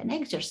diet and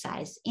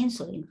exercise,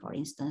 insulin, for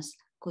instance,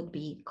 could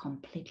be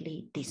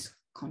completely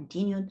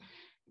discontinued,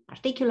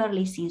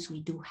 particularly since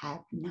we do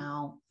have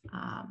now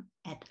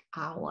at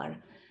our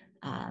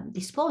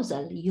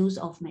disposal use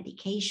of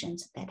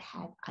medications that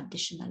have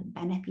additional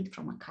benefit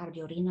from a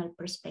cardiorenal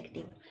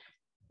perspective,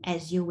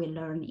 as you will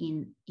learn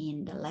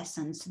in the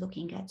lessons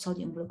looking at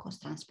sodium glucose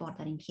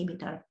transporter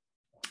inhibitor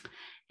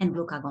and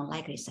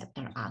glucagon-like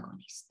receptor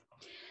agonist.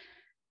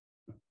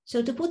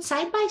 So to put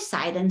side by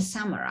side and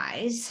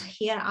summarize,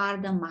 here are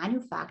the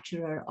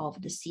manufacturer of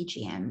the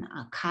CGM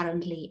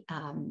currently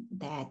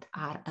that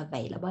are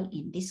available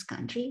in this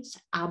country. It's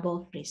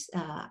Abo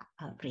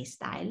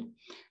Freestyle,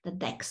 the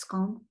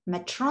Dexcom,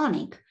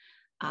 Medtronic,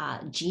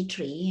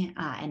 G3,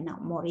 and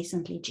more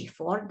recently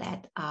G4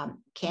 that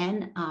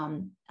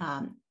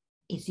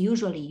is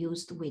usually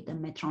used with the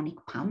Medtronic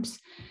pumps.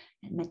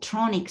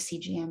 Medtronic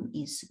CGM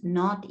is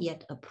not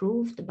yet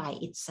approved by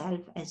itself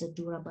as a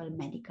durable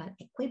medical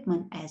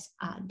equipment as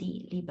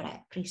the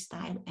Libre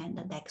Freestyle and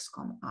the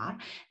Dexcom are.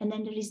 And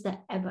then there is the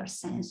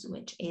Eversense,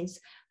 which is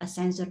a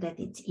sensor that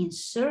it's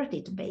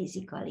inserted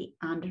basically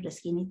under the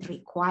skin. It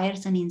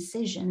requires an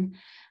incision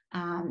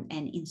and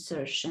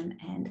insertion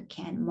and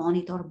can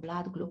monitor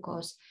blood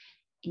glucose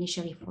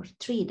initially for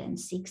 3, then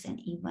 6, and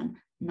even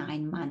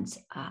 9 months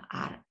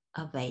are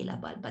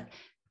available. But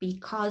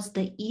because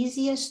the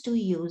easiest to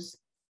use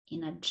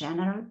in a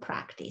general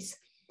practice,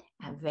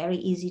 very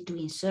easy to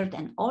insert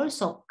and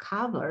also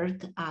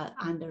covered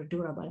under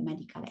durable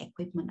medical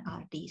equipment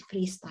are the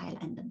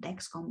Freestyle and the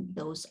Dexcom.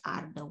 Those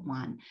are the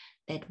one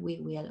that we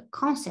will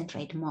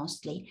concentrate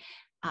mostly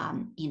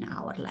in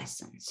our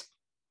lessons.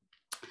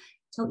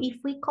 So if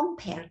we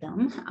compare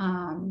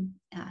them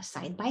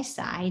side by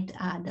side,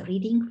 the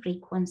reading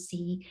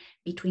frequency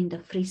between the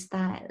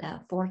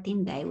Freestyle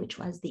 14-day, which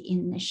was the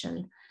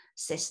initial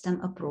system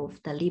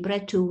approved, the Libre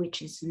 2,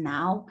 which is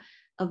now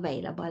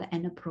available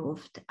and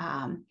approved,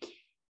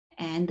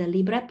 and the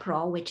Libre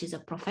Pro, which is a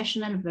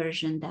professional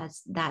version that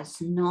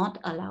does not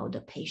allow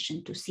the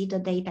patient to see the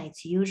data.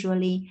 It's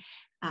usually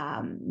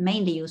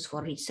mainly used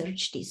for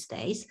research these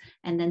days,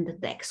 and then the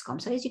Dexcom.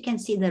 So as you can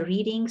see, the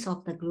readings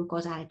of the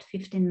glucose are at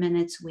 15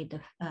 minutes with the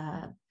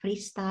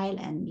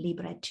Freestyle and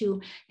Libre 2,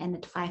 and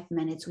at 5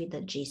 minutes with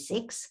the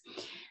G6.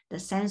 The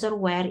sensor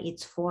wear,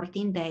 it's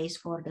 14 days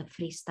for the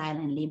Freestyle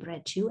and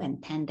Libre 2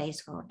 and 10 days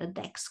for the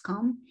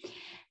Dexcom.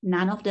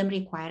 None of them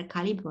require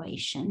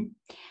calibration.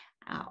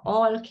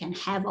 All can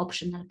have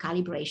optional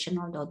calibration,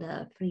 although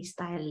the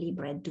Freestyle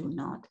Libre do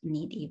not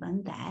need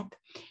even that.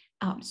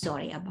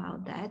 Sorry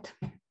about that.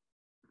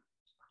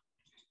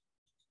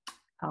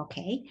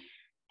 Okay.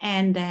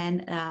 And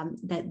then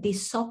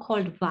this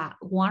so-called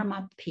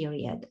warm-up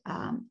period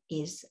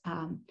is,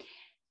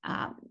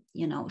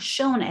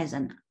 shown as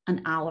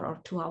an hour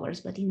or 2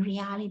 hours, but in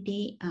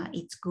reality,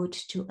 it's good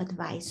to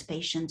advise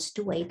patients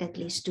to wait at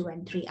least 2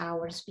 and 3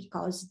 hours,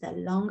 because the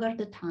longer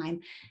the time,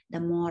 the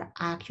more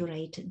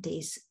accurate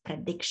these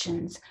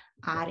predictions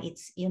are.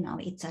 It's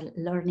a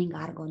learning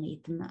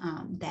algorithm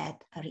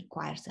that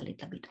requires a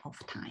little bit of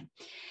time.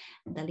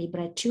 The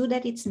Libre 2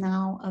 that it's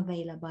now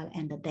available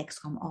and the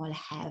Dexcom all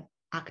have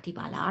active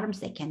alarms.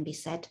 They can be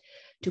set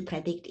to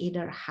predict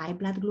either high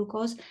blood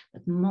glucose,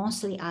 but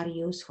mostly are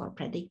used for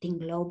predicting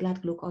low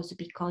blood glucose,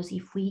 because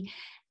if we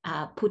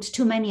put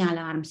too many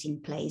alarms in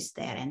place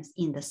there and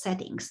in the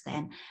settings,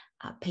 then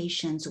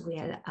patients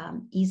will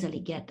easily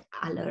get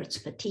alerts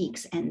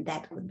fatigues, and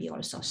that could be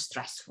also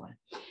stressful.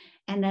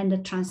 And then the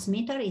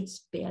transmitter,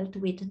 it's built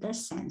with the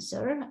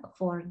sensor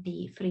for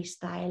the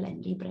Freestyle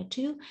and Libre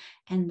 2,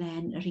 and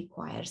then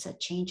requires a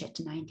change at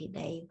 90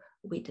 days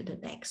with the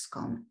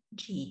Dexcom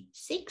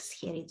G6.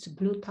 Here it's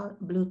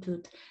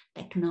Bluetooth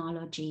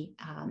technology,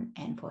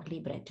 and for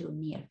Libre 2,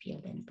 near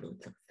field and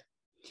Bluetooth.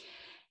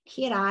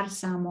 Here are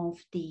some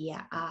of the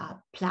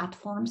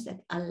platforms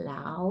that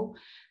allow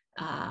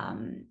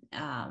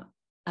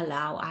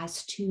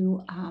us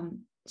to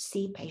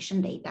see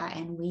patient data,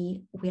 and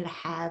we will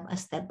have a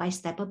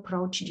step-by-step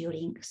approach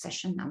during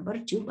session number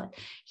 2, but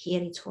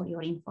here it's for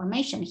your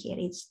information. Here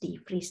it's the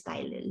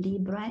Freestyle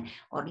Libre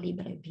or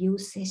Libre View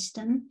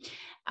system,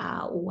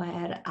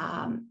 where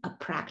a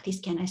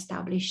practice can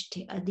establish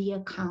the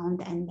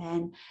account and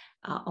then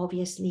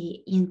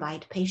obviously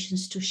invite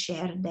patients to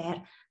share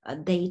their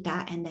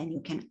data, and then you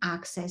can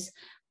access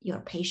your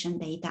patient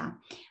data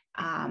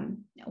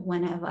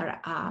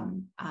whenever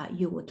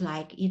you would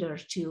like, either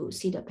to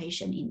see the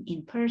patient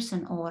in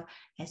person or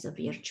as a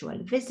virtual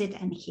visit.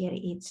 And here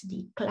it's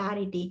the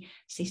Clarity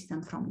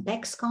system from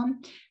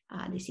Dexcom.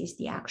 This is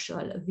the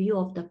actual view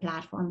of the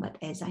platform, but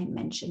as I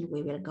mentioned,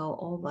 we will go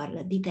over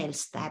the detailed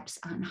steps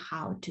on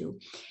how to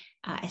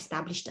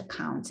establish the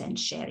accounts and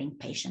sharing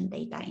patient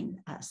data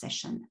in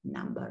session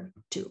number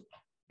 2.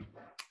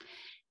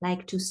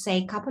 Like to say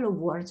a couple of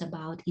words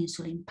about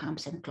insulin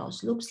pumps and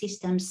closed loop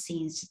systems,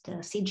 since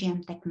the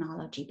CGM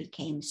technology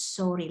became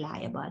so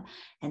reliable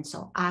and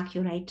so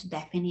accurate.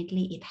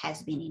 Definitely it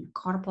has been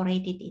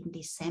incorporated in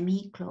the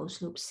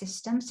semi-closed loop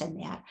systems, and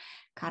there are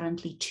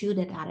currently 2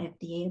 that are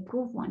FDA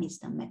approved. One is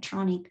the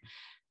Medtronic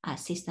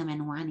system,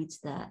 and one is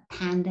the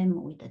Tandem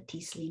with the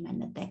T-Slim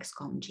and the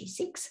Dexcom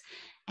G6.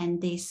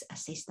 And this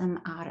system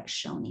are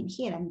shown in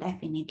here, and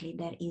definitely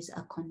there is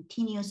a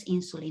continuous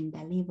insulin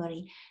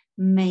delivery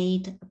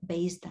made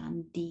based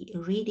on the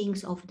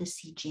readings of the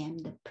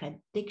CGM, the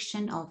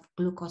prediction of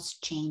glucose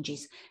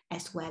changes,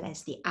 as well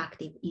as the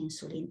active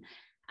insulin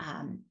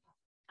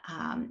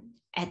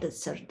at a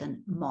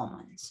certain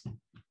moments.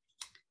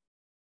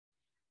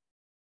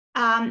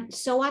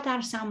 So what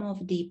are some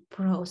of the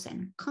pros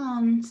and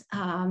cons?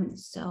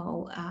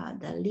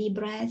 The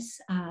Libres,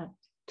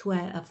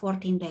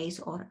 14 days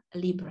or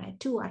Libre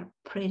 2 are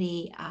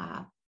pretty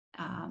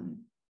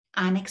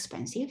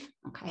inexpensive,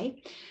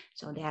 okay?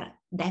 So they are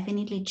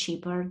definitely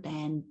cheaper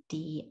than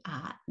the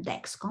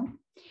Dexcom.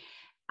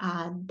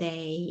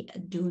 They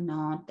do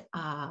not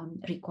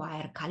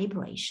require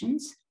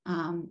calibrations.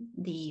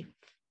 The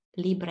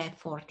Libre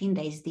 14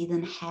 days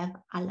didn't have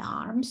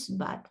alarms,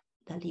 but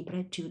the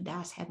Libre 2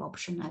 does have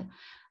optional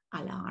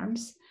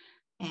alarms.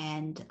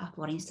 And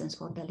for instance,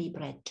 for the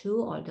Libre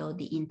 2, although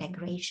the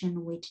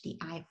integration with the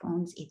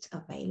iPhones, it's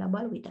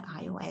available with the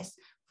iOS,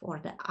 for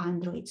the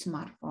Android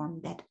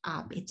smartphone, that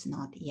app, it's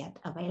not yet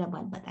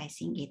available, but I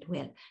think it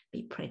will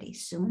be pretty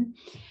soon.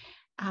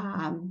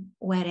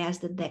 Whereas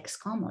the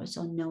Dexcom,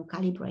 also no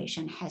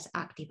calibration, has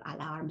active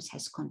alarms,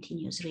 has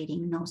continuous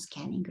reading, no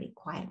scanning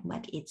required,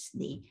 but it's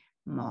the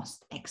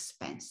most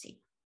expensive.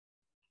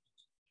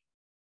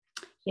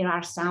 Here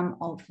are some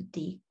of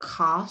the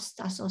costs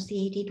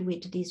associated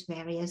with these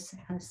various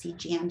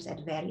CGMs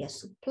at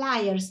various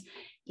suppliers,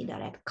 either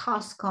at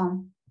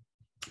Costco,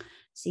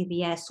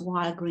 CVS,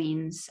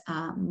 Walgreens,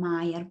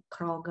 Meijer,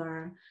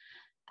 Kroger,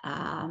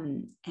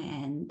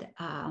 and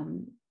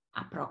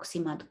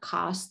approximate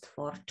cost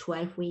for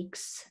 12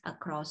 weeks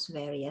across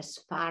various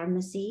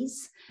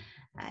pharmacies.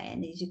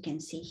 And as you can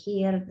see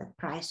here, the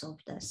price of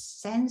the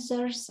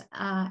sensors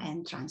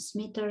and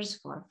transmitters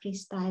for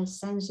Freestyle,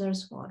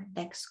 sensors for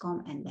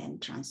Dexcom, and then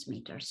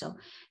transmitters. So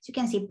as you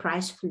can see,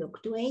 price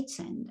fluctuates,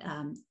 and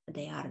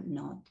they are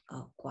not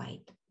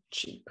quite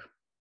cheap.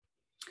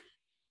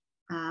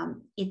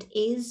 It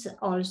is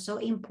also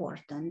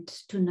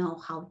important to know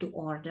how to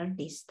order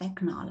this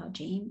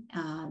technology.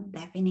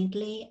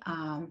 Definitely,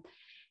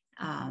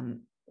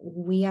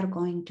 we are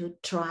going to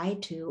try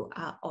to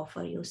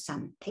offer you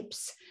some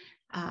tips.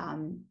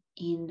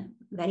 In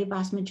very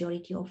vast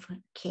majority of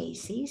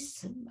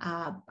cases,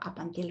 up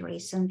until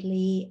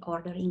recently,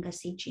 ordering a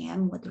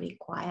CGM would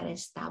require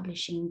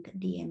establishing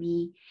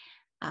DME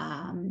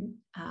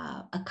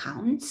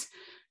accounts.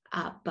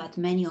 But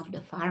many of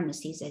the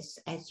pharmacies,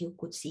 as you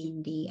could see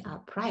in the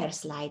prior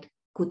slide,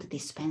 could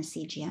dispense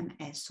CGM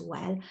as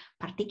well,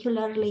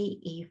 particularly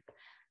if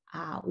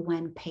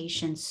when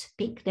patients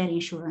pick their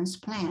insurance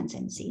plans.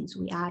 And since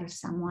we are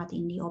somewhat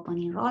in the open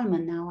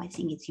enrollment now, I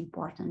think it's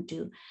important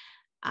to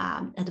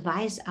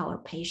advise our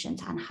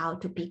patients on how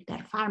to pick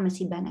their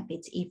pharmacy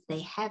benefits if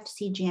they have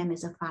CGM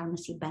as a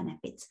pharmacy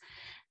benefits.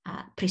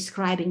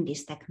 Prescribing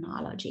this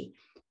technology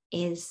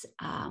is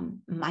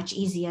much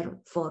easier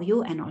for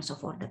you and also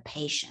for the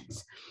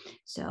patients.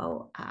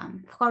 So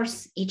of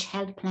course, each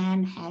health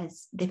plan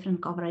has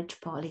different coverage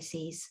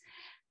policies,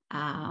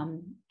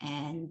 and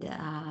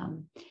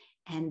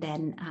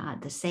then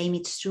the same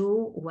is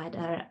true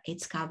whether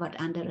it's covered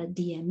under a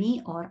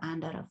DME or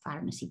under a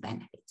pharmacy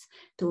benefits.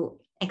 To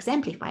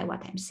exemplify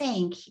what I'm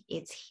saying,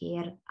 it's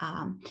here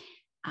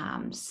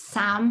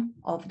some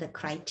of the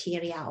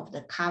criteria of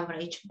the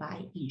coverage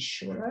by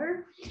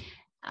insurer.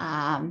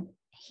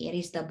 Here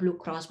is the Blue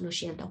Cross Blue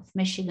Shield of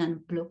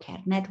Michigan Blue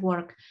Care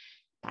Network,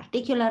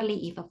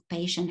 particularly if a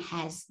patient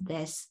has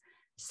this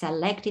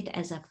selected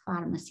as a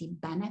pharmacy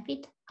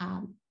benefit.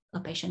 A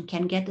patient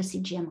can get the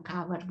CGM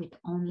covered with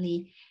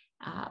only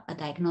a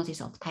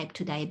diagnosis of type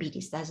 2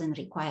 diabetes. Doesn't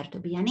require to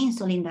be on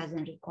insulin,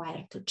 doesn't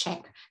require to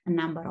check a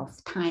number of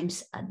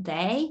times a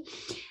day.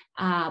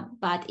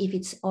 But if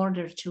it's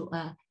ordered to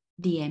a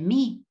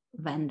DME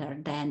vendor,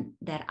 then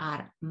there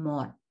are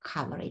more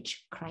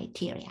coverage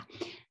criteria.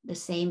 The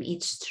same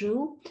is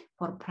true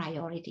for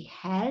Priority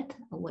Health,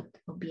 would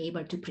be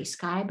able to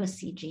prescribe a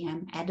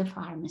CGM at the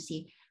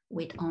pharmacy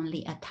with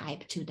only a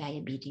type 2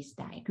 diabetes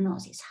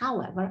diagnosis.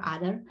 However,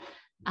 other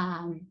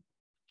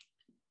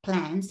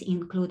plans,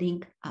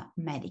 including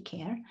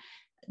Medicare,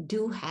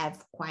 do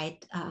have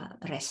quite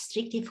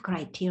restrictive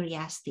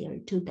criteria still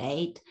to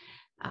date.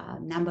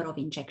 Number of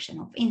injection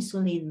of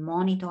insulin,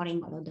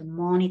 monitoring, although the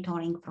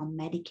monitoring from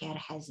Medicare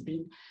has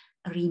been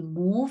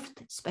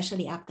removed,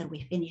 especially after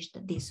we finished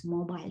this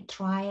mobile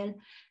trial.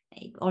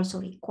 It also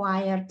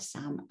required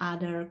some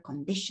other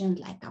conditions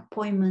like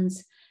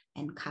appointments,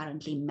 and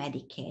currently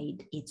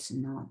Medicaid, it's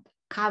not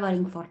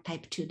covering for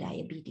type 2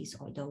 diabetes,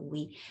 although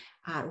we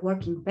are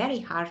working very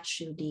hard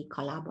through the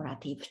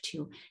collaborative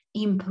to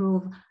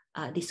improve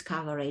this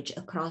coverage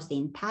across the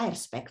entire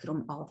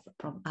spectrum of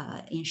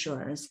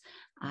insurers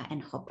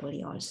and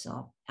hopefully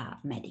also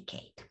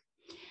Medicaid.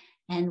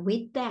 And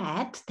with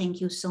that,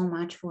 thank you so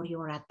much for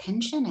your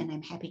attention, and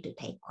I'm happy to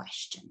take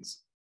questions.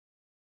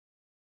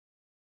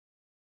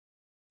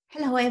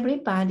 Hello,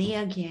 everybody.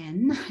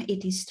 Again,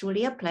 it is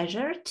truly a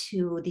pleasure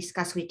to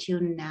discuss with you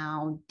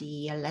now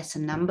the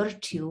lesson number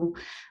 2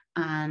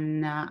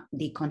 on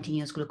the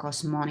continuous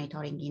glucose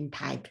monitoring in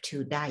type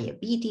 2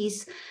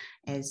 diabetes.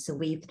 As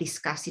we've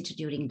discussed it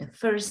during the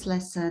first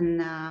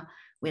lesson,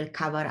 we'll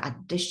cover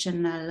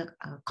additional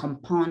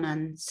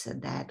components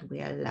that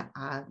will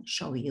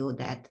show you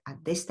that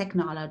this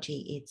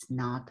technology, it's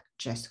not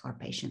just for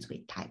patients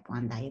with type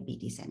 1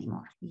 diabetes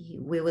anymore.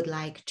 We would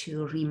like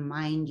to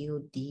remind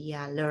you the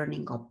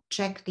learning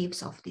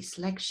objectives of this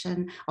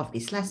lesson,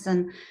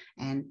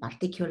 and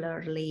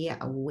particularly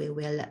we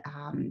will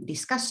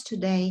discuss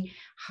today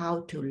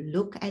how to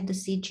look at the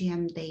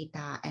CGM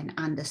data and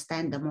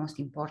understand the most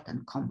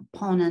important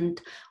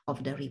component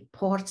of the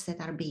reports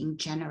that are being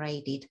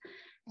generated,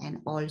 and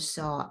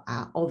also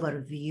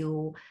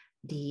overview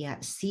the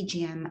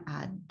CGM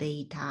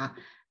data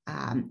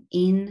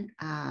in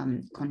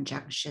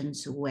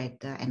conjunctions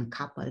with and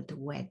coupled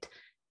with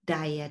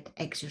diet,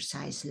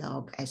 exercise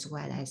log, as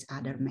well as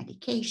other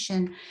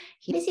medication.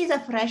 This is a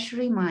fresh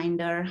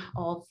reminder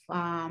of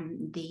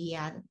the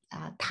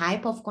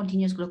type of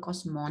continuous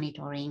glucose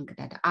monitoring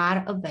that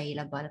are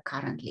available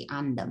currently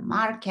on the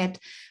market.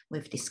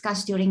 We've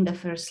discussed during the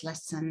first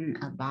lesson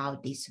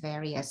about these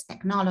various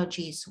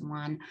technologies.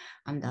 One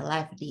on the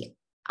left, the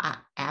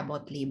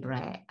Abbott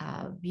Libre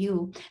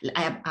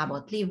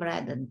Abbott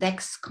Libre, the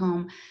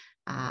Dexcom,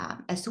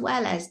 as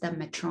well as the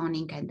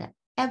Medtronic and the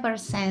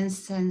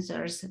Eversense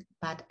sensors.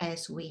 But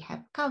as we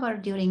have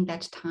covered during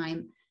that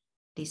time,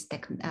 these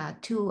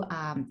two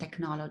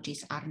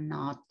technologies are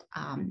not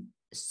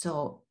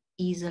so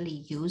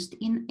easily used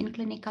in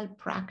clinical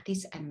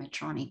practice, and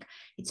Medtronic,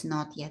 it's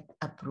not yet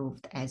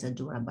approved as a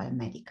durable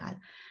medical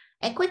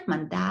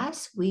equipment.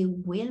 Thus, we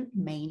will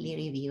mainly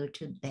review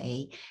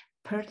today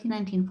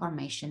pertinent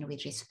information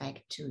with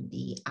respect to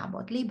the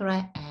Abbott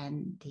Libre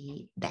and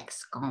the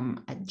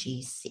Dexcom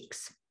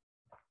G6.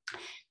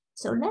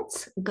 So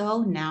let's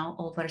go now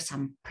over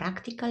some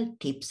practical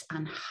tips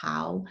on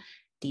how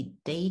the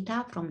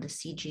data from the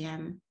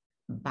CGM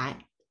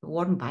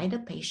worn by the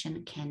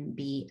patient can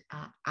be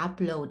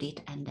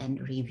uploaded and then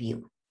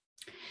reviewed.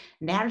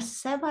 There are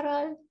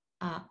several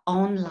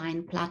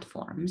online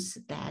platforms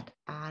that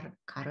are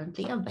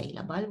currently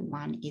available.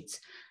 One is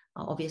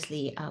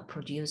obviously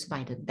produced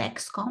by the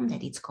Dexcom,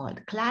 that it's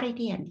called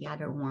Clarity, and the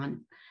other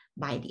one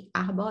by the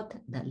Abbott,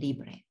 the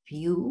Libre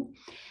View.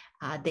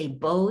 They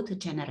both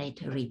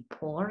generate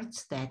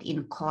reports that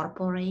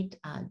incorporate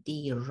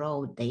the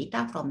raw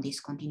data from these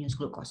continuous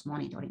glucose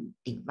monitoring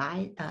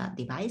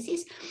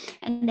devices,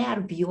 and they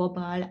are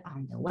viewable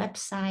on the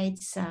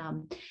websites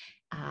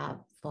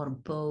for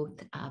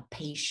both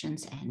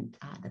patients and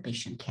the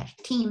patient care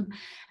team.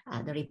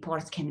 The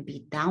reports can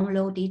be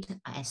downloaded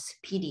as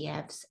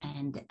PDFs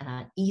and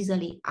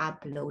easily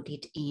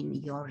uploaded in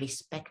your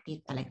respective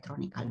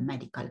electronic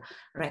medical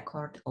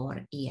record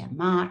or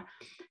EMR.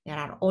 There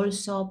are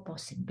also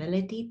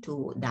possibility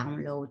to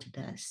download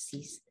the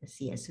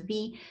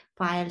CSV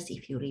files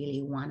if you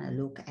really want to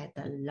look at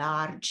a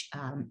large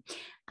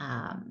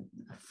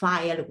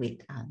file with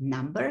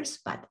numbers,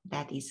 but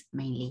that is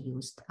mainly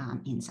used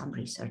in some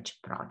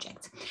research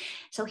projects.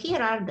 So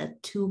here are the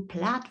two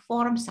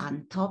platforms.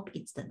 On top,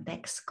 it's the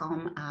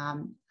Dexcom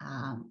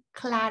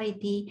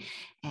Clarity,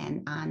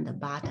 and on the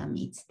bottom,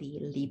 it's the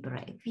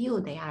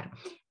LibreView. They are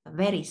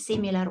very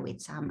similar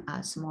with some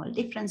small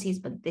differences,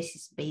 but this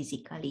is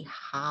basically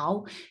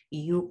how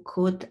you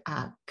could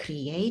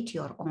create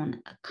your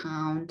own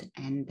account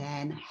and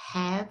then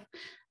have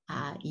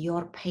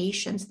your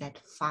patients that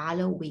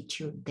follow with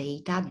your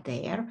data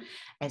there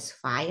as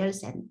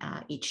files, and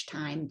each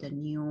time the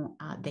new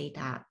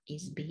data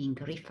is being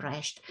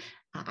refreshed,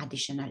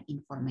 additional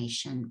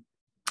information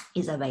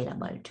is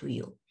available to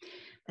you.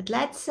 But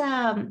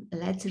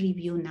let's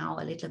review now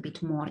a little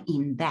bit more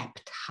in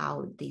depth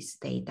how this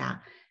data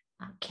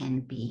can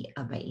be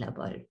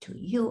available to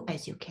you.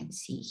 As you can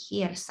see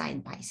here,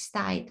 side by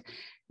side,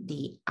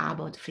 the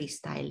Abbott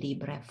Freestyle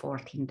Libre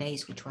 14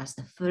 days, which was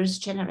the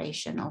first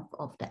generation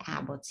of the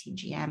Abbott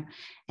CGM,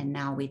 and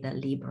now with the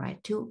Libre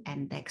 2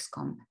 and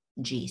Dexcom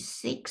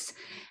G6.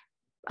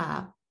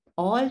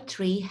 All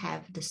three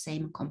have the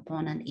same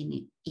component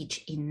in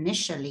each.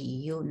 Initially,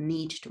 you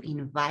need to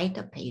invite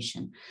a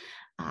patient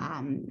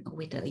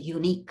with a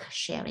unique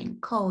sharing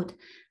code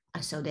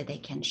so that they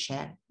can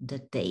share the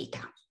data.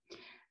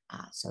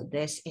 So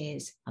this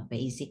is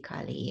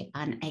basically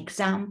an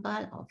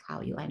example of how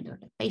you enter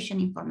the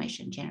patient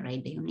information,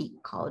 generate the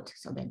unique code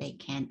so that they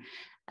can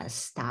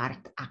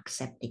start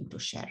accepting to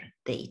share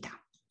data.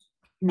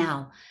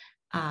 Now,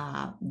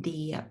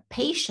 the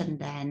patient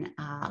then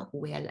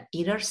will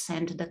either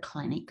send the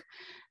clinic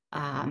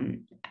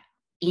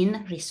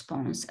in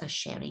response a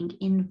sharing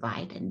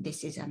invite, and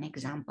this is an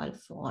example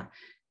for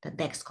the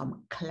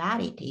Dexcom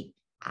Clarity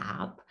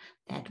app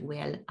that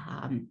will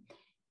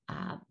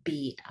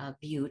be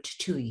viewed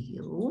to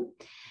you,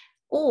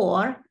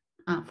 or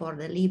for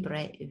the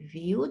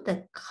LibreView,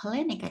 the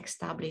clinic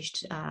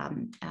established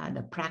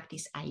the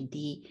practice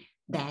ID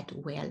that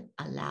will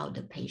allow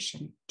the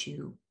patient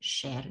to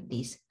share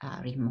this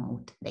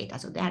remote data.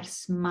 So there are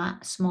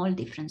small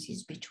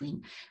differences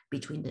between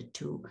the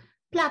two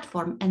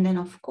platforms. And then,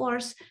 of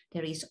course,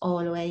 there is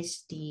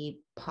always the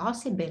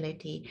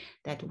possibility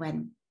that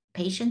when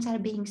patients are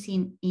being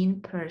seen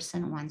in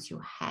person, once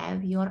you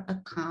have your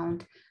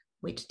account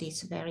with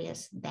these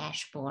various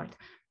dashboard,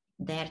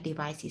 their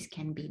devices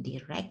can be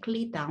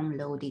directly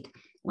downloaded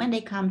when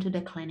they come to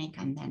the clinic,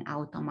 and then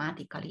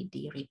automatically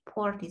the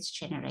report is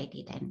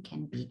generated and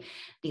can be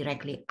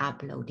directly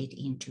uploaded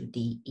into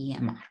the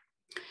EMR.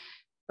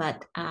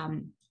 But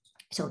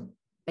so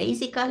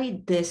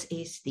basically this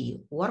is the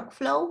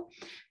workflow.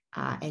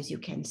 As you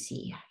can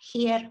see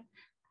here,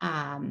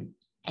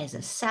 as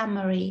a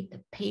summary,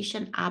 the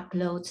patient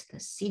uploads the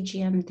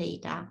CGM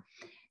data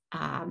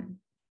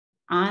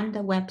on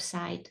the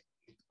website,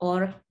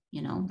 or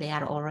they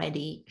are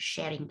already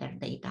sharing their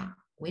data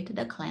with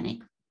the clinic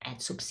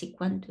at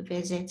subsequent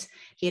visits.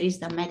 Here is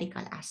the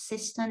medical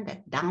assistant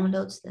that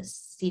downloads the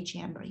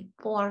CGM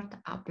report,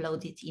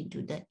 uploads it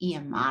into the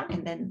EMR,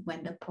 and then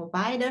when the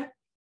provider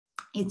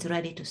is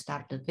ready to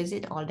start the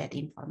visit, all that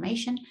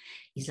information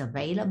is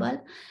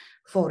available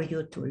for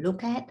you to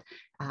look at,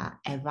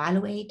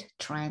 evaluate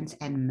trends,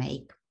 and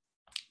make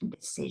a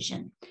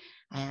decision.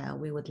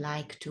 We would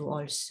like to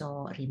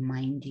also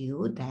remind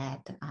you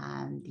that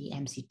the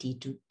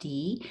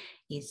MCT2D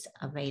is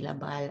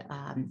available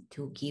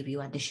to give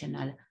you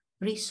additional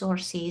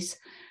resources.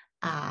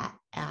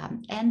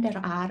 And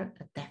there are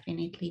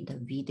definitely the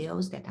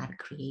videos that are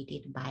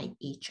created by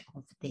each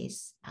of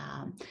these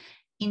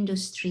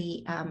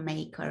industry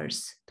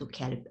makers to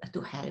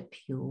help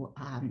you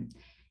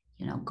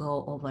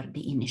go over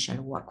the initial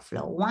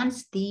workflow.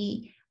 Once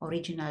the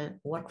original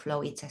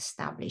workflow is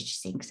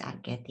established, things are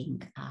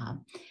getting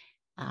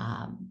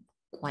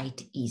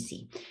quite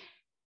easy.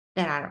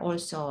 There are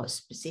also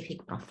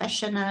specific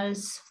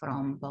professionals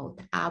from both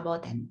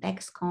Abbott and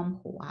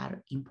Dexcom who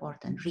are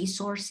important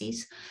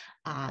resources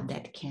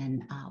that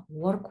can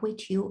work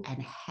with you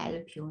and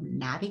help you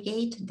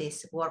navigate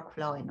this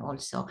workflow and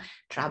also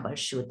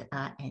troubleshoot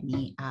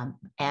any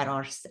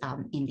errors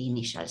in the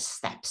initial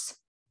steps.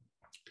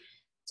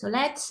 So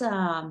let's,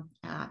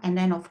 and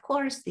then of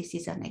course, this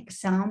is an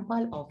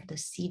example of the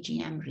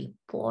CGM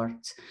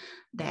report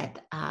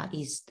that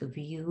is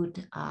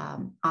viewed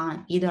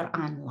either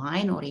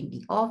online or in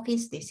the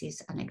office. This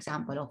is an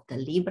example of the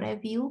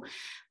LibreView,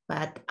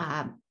 but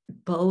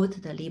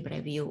both the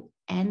LibreView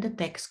and the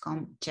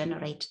Dexcom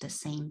generate the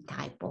same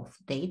type of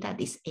data,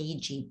 this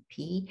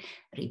AGP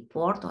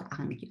report or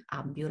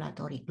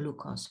ambulatory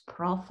glucose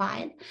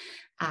profile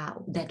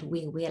that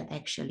we will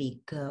actually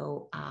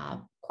go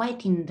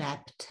quite in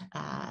depth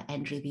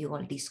and review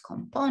all these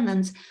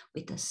components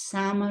with the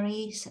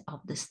summaries of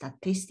the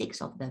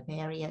statistics of the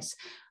various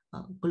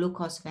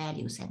glucose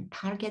values and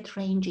target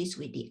ranges,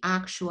 with the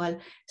actual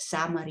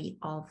summary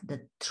of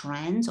the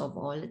trends of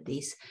all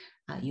these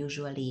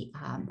usually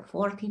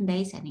 14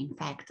 days and in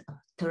fact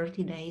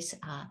 30 days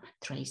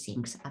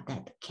tracings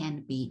that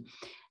can be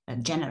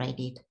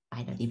generated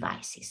by the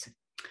devices.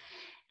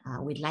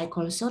 We'd like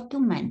also to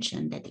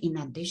mention that in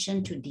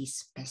addition to these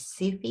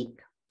specific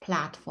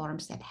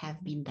platforms that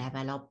have been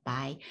developed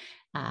by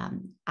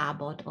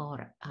Abbott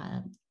or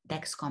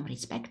Dexcom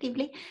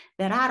respectively,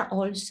 there are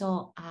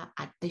also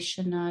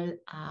additional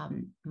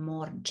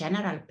more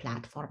general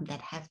platforms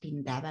that have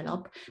been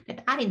developed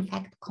that are in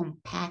fact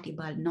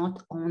compatible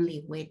not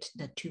only with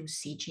the two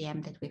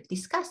CGM that we've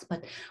discussed,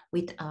 but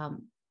with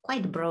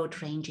quite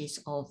broad ranges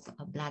of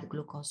blood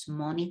glucose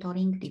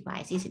monitoring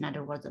devices, in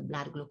other words, the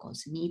blood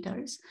glucose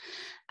meters,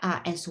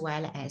 as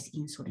well as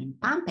insulin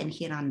pump. And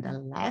here on the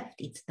left,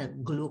 it's the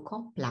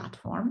Gluco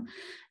platform.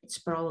 It's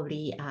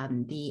probably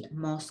the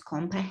most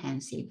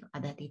comprehensive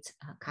that it's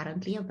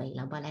currently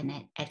available, and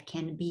it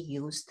can be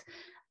used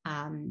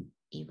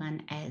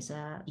even as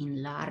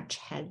in large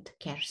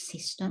healthcare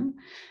system,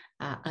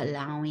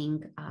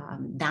 allowing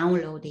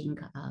downloading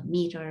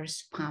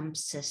meters,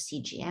 pumps,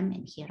 CGM,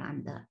 and here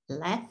on the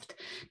left,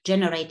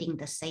 generating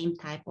the same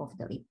type of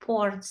the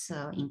reports,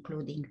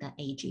 including the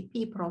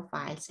AGP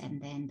profiles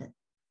and then the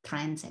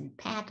trends and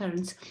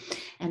patterns.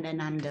 And then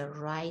on the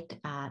right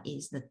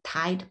is the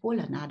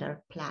Tidepool,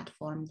 another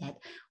platform that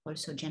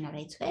also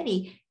generates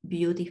very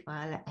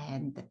beautiful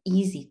and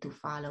easy to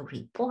follow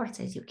reports,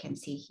 as you can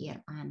see here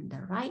on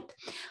the right.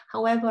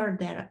 However,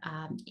 there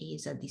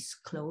is a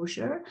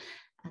disclosure.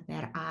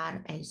 There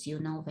are, as you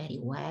know very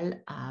well,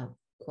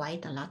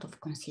 quite a lot of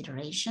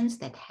considerations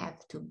that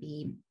have to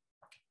be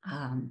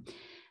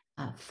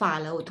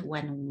followed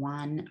when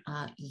one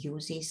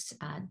uses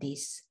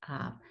these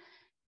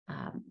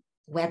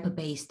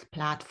web-based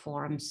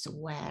platforms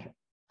where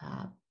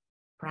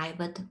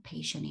private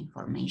patient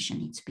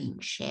information is being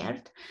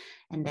shared.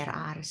 And there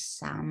are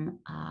some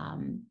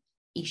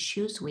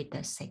issues with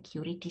the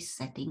security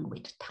setting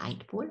with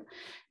Tidepool.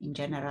 In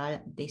general,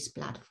 this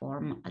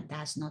platform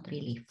does not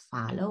really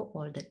follow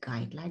all the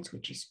guidelines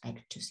with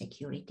respect to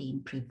security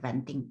in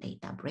preventing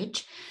data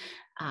breach.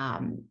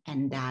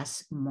 And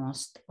thus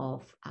most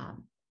of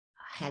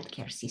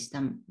healthcare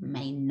system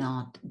may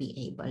not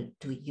be able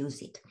to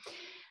use it.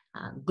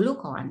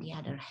 Gluco, on the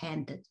other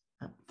hand,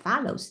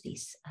 follows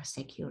these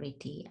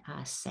security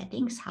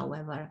settings.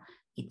 However,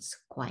 it's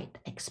quite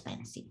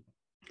expensive.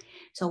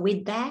 So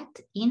with that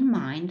in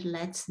mind,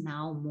 let's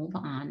now move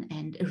on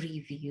and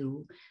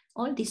review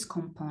all these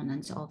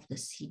components of the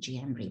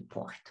CGM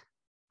report.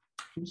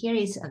 And here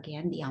is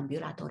again the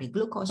ambulatory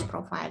glucose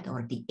profile,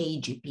 or the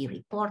AGP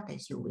report,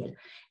 as you will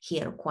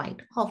hear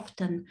quite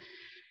often.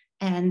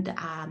 And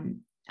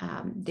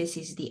this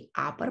is the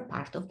upper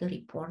part of the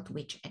report,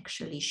 which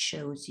actually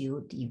shows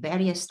you the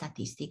various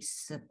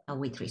statistics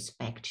with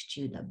respect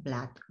to the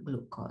blood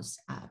glucose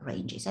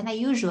ranges. And I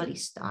usually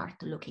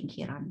start looking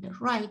here on the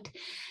right,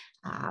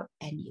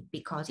 and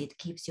because it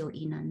gives you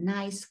in a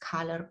nice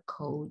color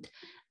code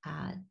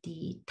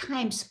the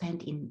time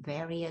spent in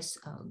various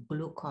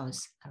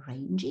glucose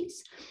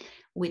ranges,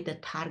 with the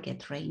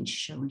target range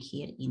shown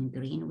here in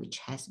green, which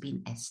has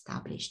been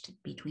established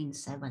between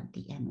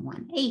 70 and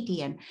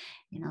 180. And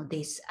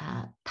this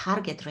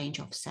target range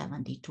of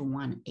 70 to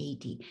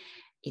 180,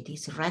 it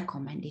is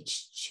recommended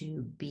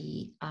to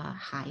be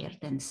higher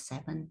than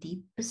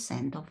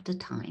 70% of the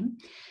time.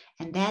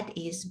 And that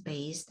is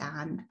based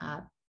on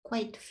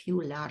quite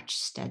few large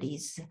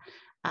studies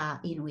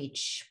in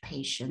which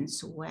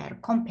patients were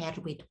compared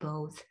with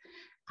both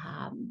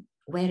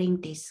wearing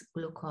these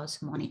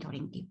glucose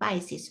monitoring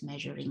devices,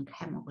 measuring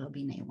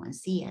hemoglobin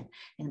A1C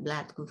and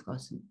blood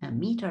glucose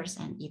meters,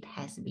 and it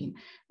has been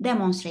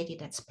demonstrated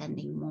that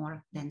spending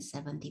more than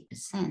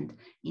 70%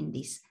 in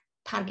this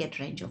target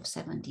range of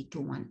 70 to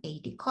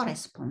 180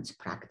 corresponds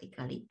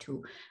practically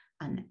to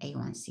an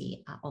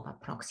A1C of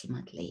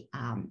approximately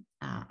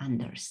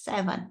under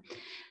 7.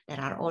 There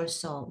are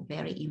also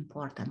very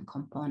important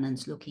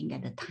components looking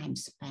at the time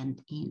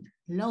spent in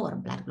lower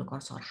blood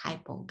glucose or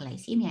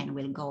hypoglycemia, and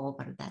we'll go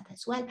over that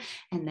as well.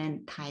 And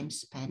then time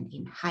spent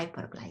in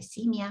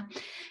hyperglycemia.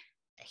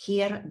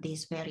 Here,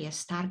 these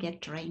various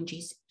target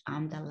ranges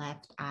on the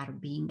left are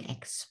being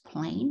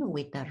explained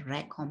with the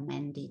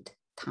recommended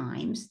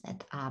times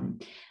that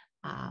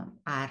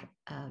are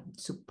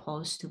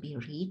supposed to be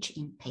reached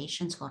in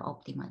patients for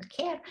optimal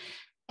care,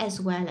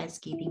 as well as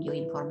giving you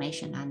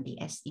information on the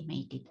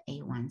estimated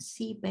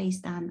A1C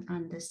based on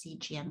the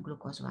CGM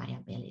glucose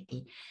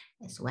variability,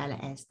 as well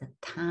as the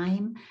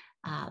time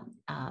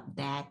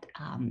that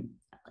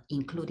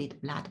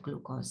included blood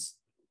glucose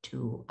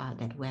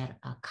that were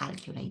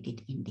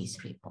calculated in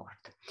this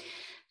report.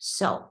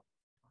 So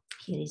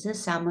here is a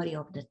summary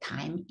of the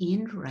time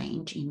in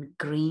range in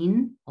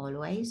green,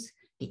 always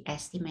the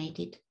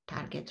estimated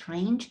target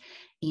range.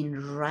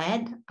 In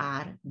red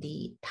are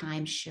the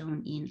times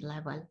shown in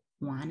level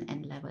 1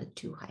 and level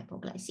 2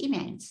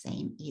 hypoglycemia, and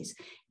same is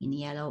in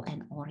yellow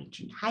and orange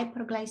in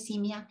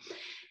hyperglycemia.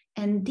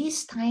 And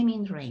this time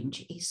in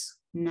range is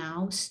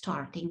now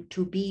starting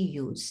to be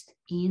used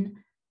in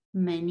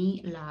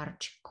many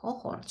large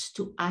cohorts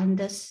to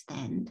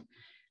understand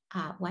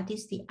what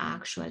is the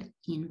actual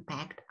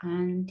impact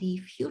and the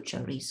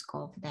future risk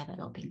of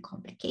developing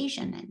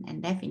complication.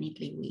 And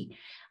definitely we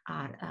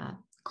are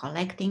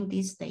collecting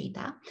this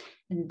data,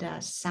 and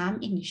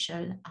some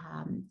initial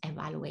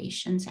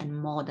evaluations and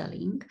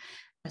modeling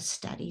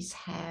studies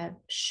have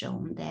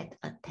shown that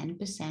a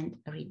 10%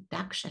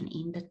 reduction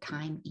in the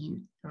time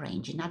in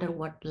range, in other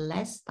words,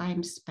 less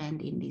time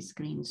spent in this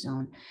green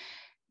zone,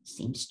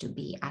 seems to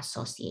be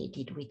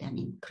associated with an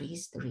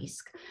increased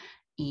risk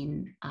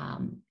in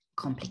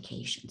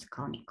complications,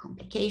 chronic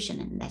complication.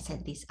 And as I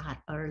said, these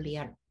are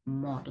earlier,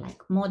 more like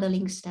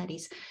modeling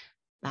studies,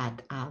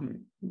 but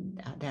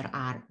there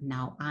are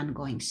now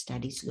ongoing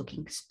studies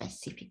looking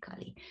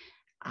specifically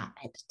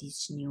at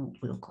these new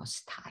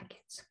glucose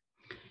targets.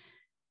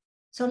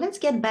 So let's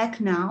get back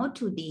now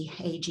to the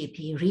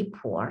AGP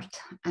report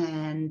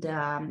and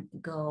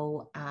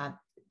go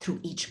through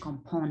each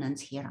component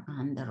here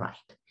on the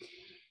right.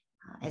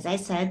 As I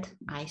said,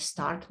 I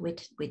start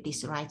with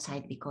this right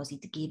side because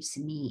it gives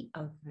me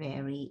a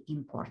very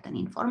important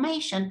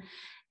information.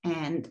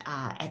 And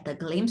at a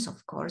glimpse,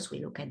 of course,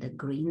 we look at the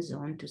green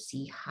zone to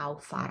see how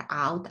far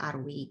out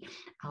are we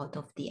out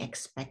of the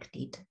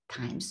expected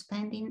time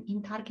spent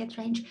in target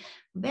range.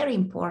 Very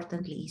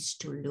importantly is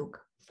to look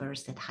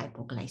first at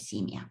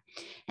hypoglycemia.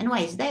 And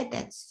why is that?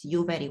 That's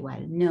you very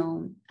well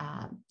know.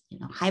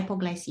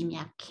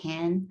 Hypoglycemia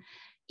can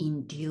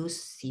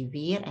induce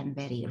severe and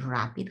very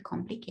rapid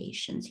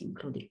complications,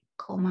 including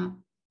coma.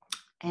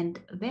 And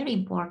very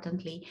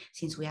importantly,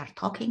 since we are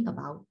talking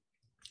about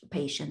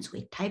patients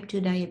with type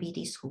 2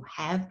 diabetes who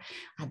have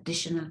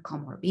additional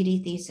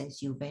comorbidities,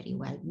 as you very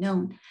well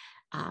know,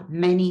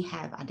 many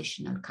have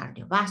additional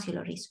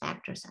cardiovascular risk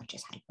factors such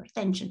as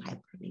hypertension,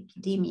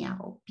 hyperlipidemia,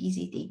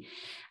 obesity.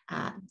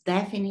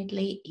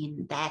 Definitely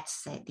in that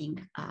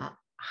setting,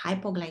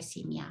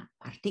 hypoglycemia,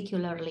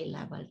 particularly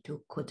level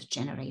 2, could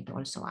generate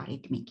also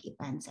arrhythmic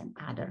events and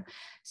other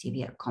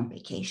severe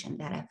complications.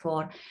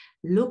 Therefore,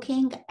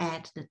 looking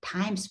at the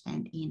time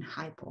spent in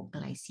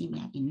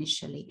hypoglycemia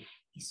initially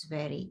is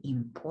very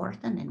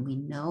important. And we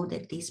know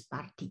that this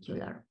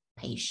particular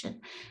patient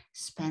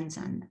spends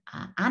an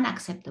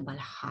unacceptable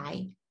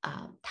high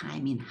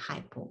time in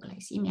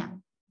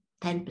hypoglycemia,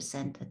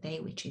 10% a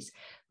day, which is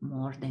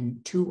more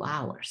than 2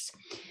 hours.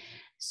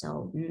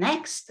 So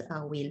next,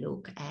 we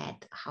look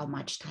at how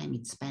much time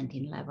it's spent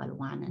in level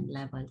 1 and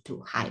level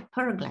 2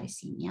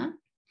 hyperglycemia.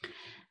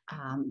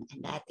 And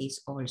that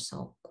is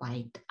also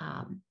quite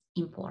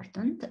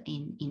important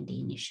in the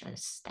initial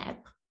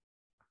step.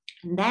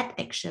 And that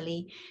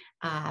actually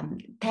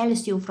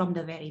tells you from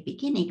the very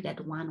beginning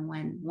that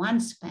when one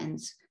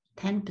spends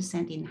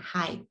 10% in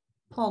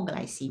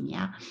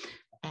hypoglycemia,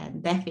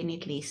 and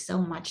definitely so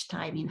much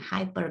time in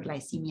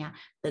hyperglycemia,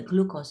 the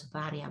glucose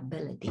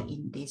variability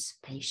in this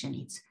patient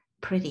is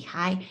pretty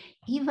high,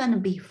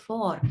 even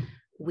before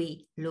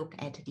we look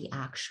at the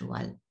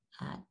actual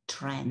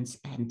trends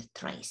and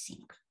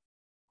tracing.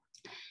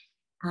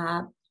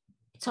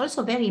 It's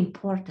also very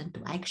important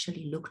to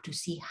actually look to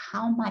see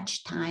how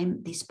much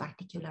time this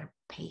particular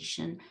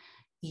patient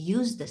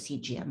used the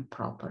CGM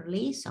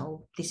properly.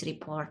 So this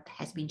report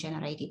has been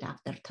generated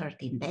after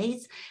 13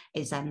 days.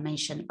 As I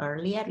mentioned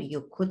earlier,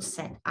 you could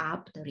set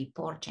up the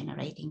report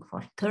generating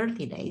for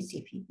 30 days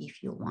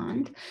if you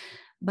want,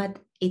 but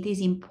it is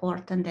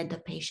important that the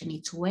patient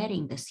is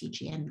wearing the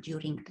CGM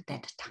during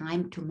that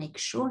time to make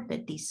sure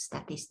that these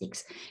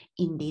statistics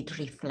indeed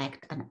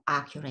reflect an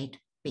accurate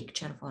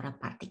picture for a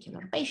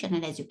particular patient.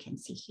 And as you can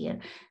see here,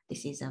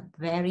 this is a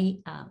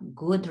very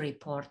good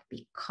report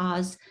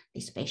because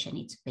this patient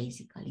is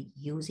basically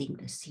using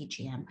the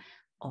CGM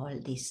all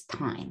this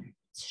time.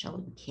 It's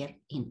shown here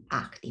in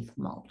active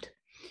mode.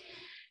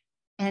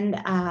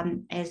 And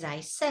as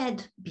I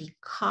said,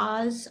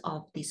 because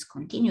of these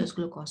continuous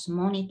glucose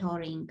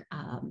monitoring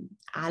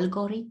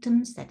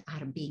algorithms that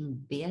are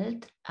being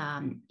built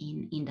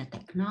in the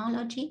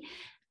technology,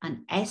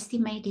 an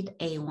estimated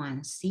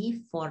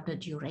A1C for the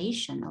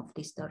duration of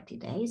these 30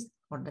 days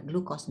for the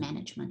glucose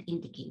management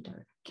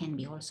indicator can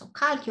be also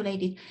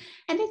calculated.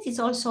 And it is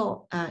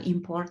also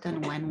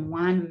important when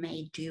one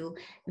may do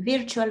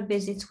virtual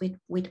visits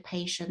with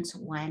patients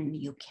when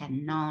you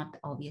cannot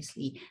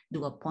obviously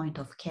do a point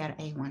of care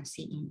A1C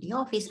in the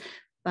office,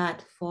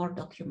 but for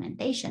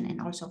documentation and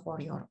also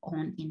for your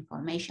own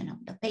information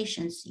of the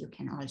patients, you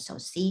can also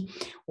see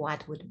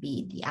what would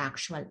be the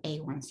actual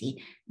A1C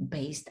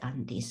based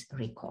on this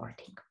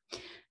recording.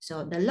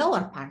 So the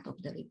lower part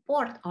of the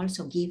report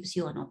also gives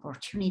you an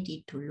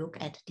opportunity to look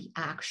at the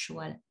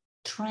actual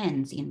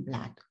trends in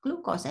blood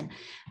glucose. And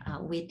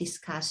we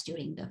discussed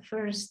during the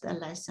first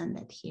lesson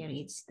that here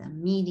it's the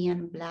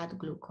median blood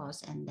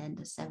glucose and then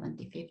the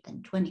 75th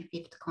and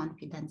 25th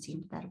confidence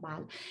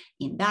interval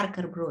in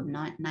darker blue,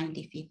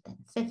 95th and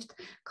 5th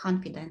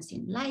confidence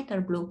in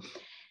lighter blue.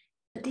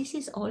 This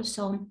is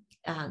also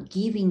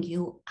giving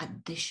you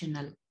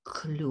additional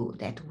clue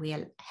that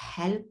will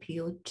help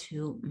you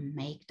to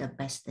make the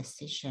best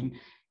decision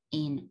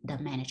in the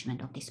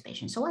management of this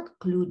patient. So what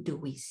clue do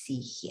we see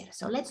here?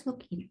 So let's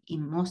look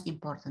in most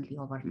importantly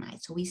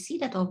overnight. So we see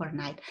that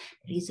overnight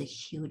there is a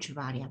huge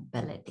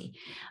variability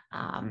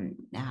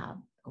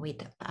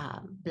with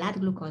blood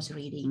glucose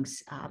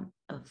readings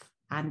of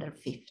under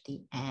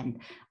 50 and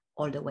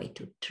all the way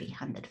to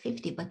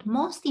 350. But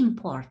most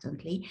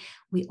importantly,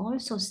 we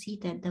also see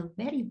that the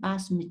very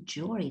vast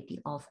majority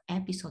of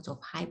episodes of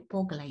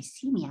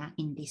hypoglycemia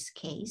in this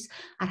case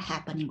are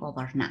happening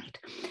overnight.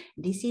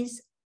 This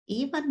is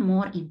even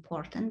more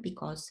important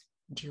because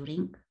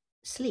during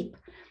sleep,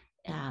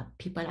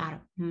 people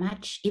are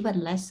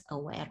even less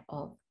aware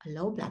of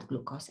low blood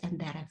glucose, and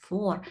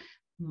therefore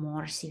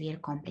more severe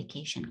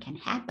complication can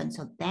happen.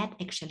 So that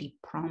actually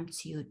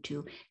prompts you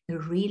to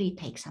really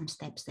take some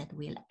steps that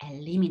will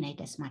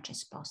eliminate as much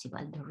as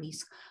possible the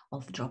risk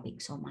of dropping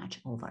so much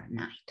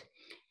overnight.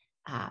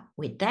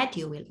 With that,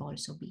 you will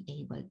also be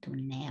able to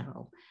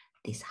narrow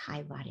this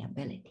high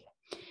variability.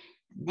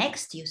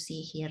 Next, you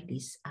see here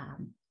this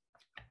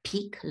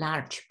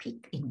large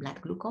peak in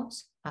blood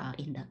glucose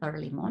in the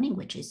early morning,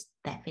 which is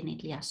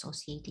definitely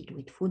associated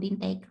with food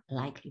intake,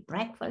 likely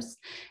breakfast.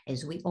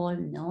 As we all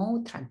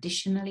know,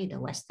 traditionally the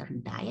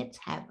Western diets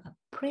have a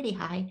pretty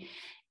high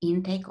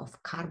intake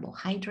of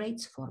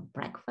carbohydrates for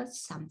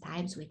breakfast,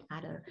 sometimes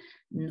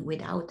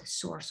without a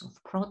source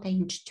of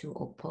proteins to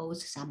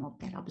oppose some of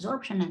their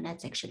absorption. And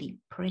that's actually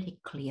pretty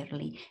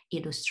clearly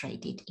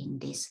illustrated in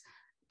this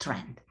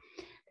trend.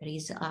 There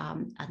is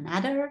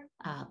another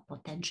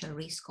potential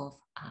risk of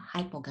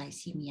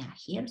hypoglycemia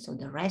here. So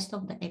the rest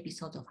of the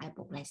episodes of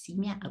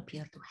hypoglycemia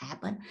appear to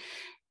happen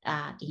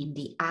in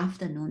the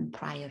afternoon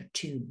prior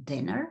to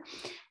dinner.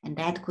 And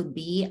that could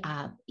be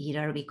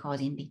either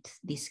because in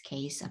this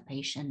case, a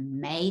patient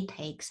may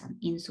take some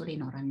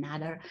insulin or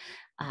another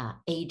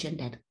agent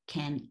that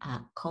can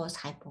cause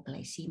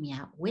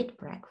hypoglycemia with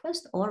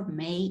breakfast, or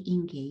may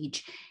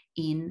engage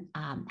in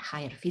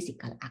higher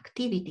physical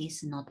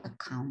activities, not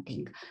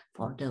accounting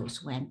for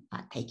those when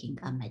taking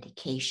a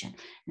medication,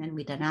 and then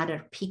with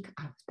another peak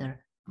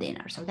after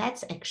dinner. So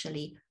that's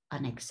actually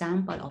an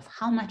example of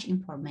how much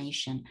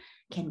information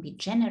can be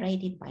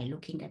generated by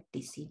looking at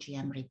the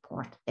CGM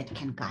report that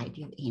can guide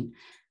you in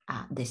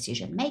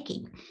decision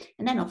making.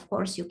 And then, of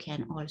course, you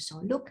can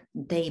also look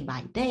day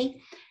by day.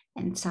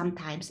 And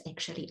sometimes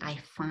actually I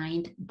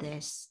find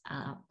this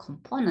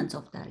components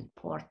of the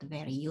report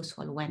very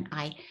useful when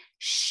I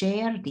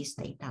share this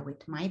data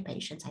with my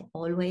patients. I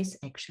always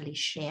actually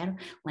share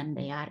when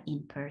they are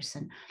in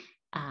person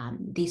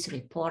these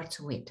reports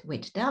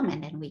with them,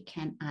 and then we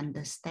can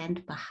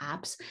understand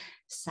perhaps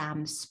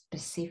some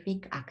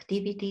specific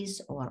activities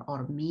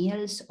or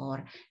meals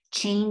or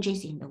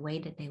changes in the way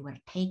that they were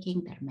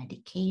taking their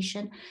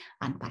medication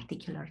on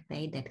particular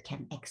day that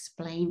can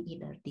explain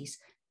either these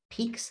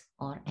peaks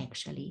or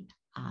actually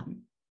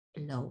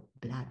low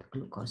blood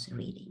glucose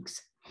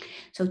readings.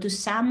 So to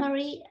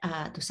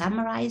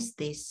summarize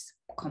this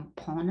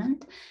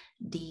component,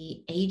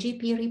 the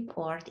AGP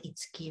report,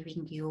 it's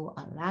giving you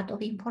a lot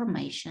of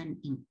information,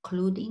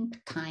 including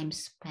time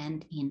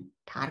spent in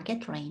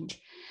target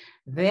range,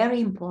 very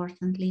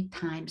importantly,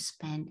 time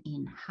spent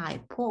in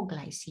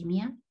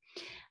hypoglycemia,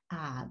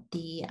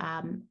 the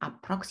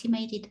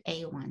approximated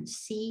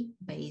A1C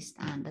based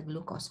on the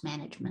glucose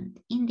management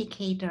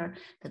indicator,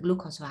 the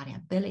glucose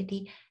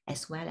variability,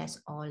 as well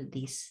as all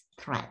these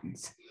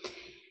trends.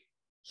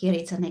 Here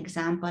it's an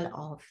example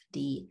of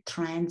the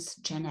trends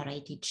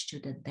generated to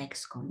the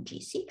Dexcom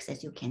G6.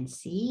 As you can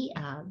see,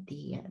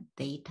 the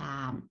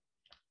data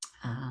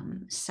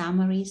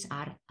summaries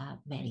are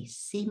very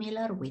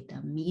similar with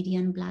the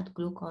median blood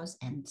glucose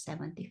and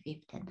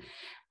 75th and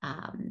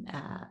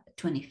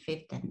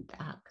 25th and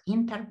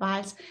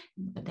intervals,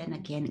 but then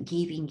again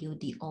giving you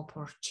the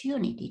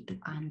opportunity to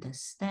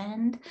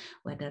understand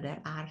whether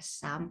there are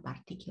some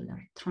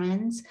particular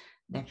trends.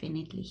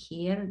 Definitely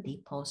here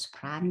the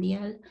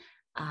postprandial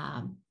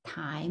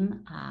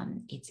time,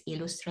 it's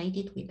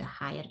illustrated with a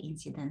higher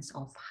incidence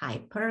of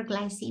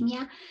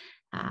hyperglycemia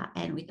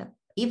and with a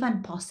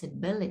even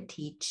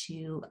possibility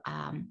to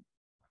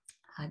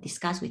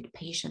discuss with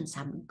patients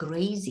some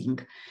grazing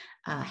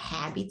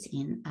habits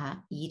in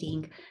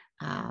eating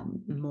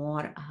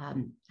more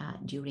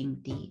during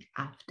the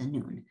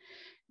afternoon.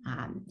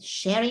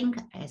 Sharing,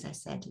 as I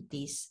said,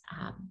 these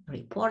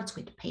reports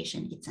with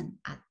patients, it's an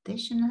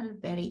additional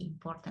very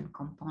important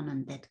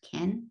component that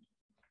can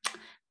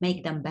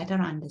make them better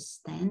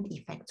understand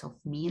effects of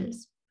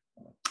meals,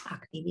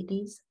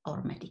 activities,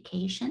 or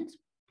medications,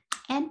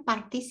 and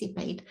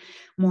participate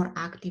more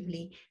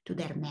actively to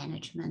their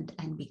management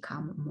and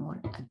become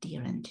more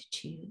adherent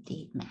to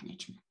the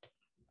management.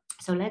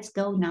 So let's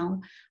go now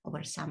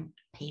over some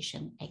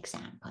patient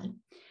example.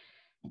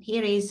 And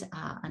here is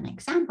an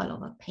example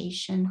of a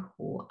patient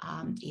who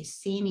is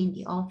seen in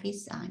the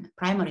office, in a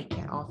primary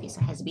care office,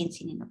 has been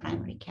seen in a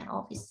primary care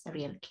office, a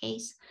real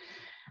case.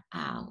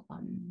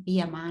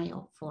 BMI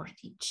of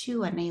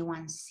 42 and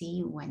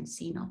A1C when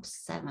seen of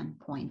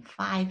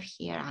 7.5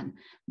 here, on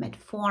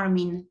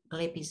metformin,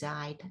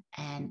 glipizide,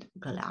 and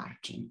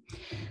glargine.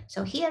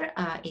 So here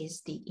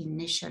is the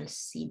initial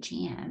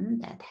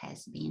CGM that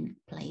has been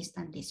placed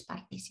on this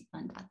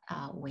participant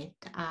with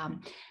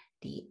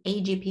the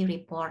AGP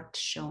report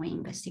showing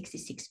a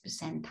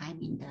 66% time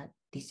in the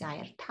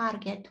desired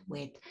target,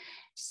 with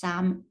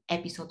some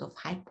episode of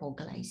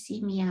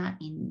hypoglycemia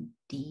in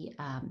the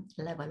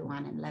level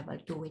 1 and level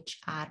 2,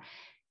 which are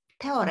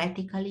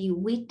theoretically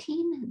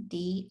within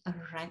the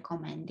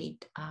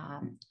recommended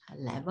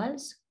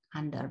levels,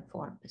 under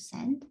 4%,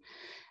 and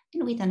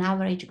with an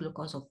average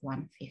glucose of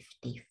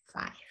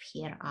 155.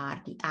 Here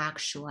are the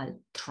actual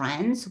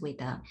trends,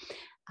 with a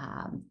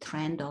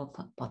trend of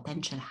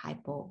potential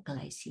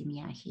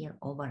hypoglycemia here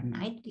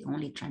overnight, the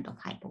only trend of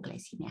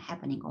hypoglycemia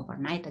happening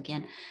overnight.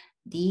 Again,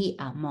 the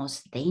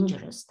most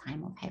dangerous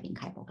time of having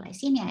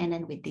hypoglycemia, and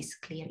then with this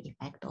clear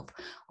effect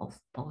of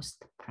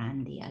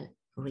postprandial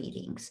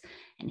readings.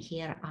 And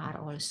here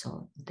are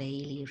also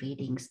daily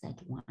readings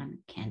that one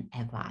can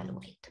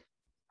evaluate.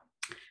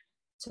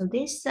 So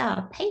this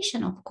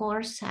patient, of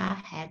course,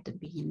 had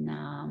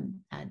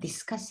been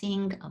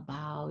discussing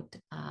about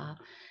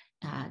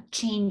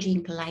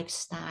changing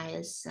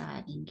lifestyles,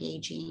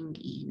 engaging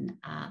in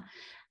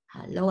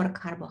lower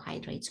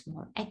carbohydrates,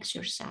 more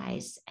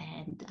exercise,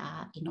 and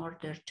in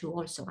order to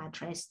also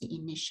address the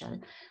initial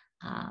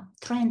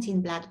trends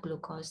in blood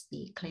glucose,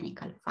 the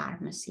clinical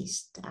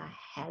pharmacist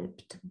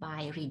helped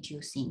by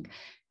reducing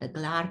the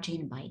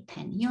glargine by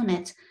 10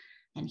 units.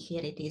 And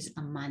here it is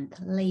a month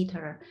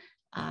later.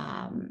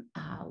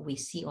 We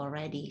see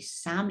already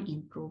some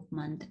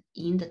improvement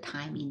in the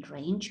time in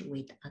range,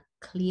 with a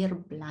clear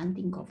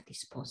blunting of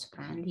this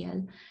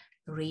postprandial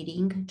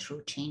reading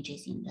through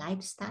changes in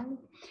lifestyle,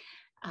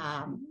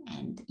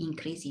 and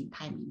increase in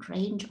time in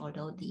range,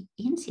 although the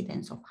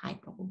incidence of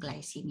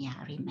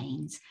hypoglycemia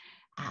remains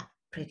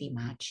pretty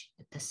much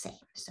the same.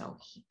 So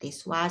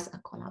this was a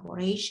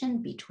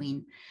collaboration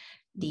between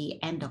the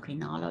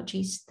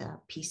endocrinologist, the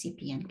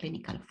PCP, and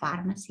clinical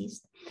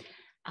pharmacist.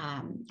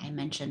 I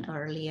mentioned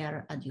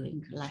earlier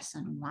during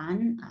lesson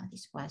 1,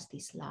 this was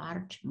this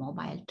large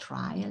mobile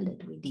trial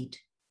that we did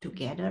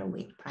together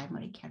with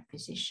primary care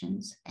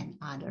physicians and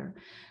other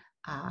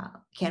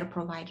care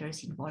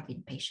providers involved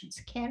in patients'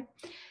 care.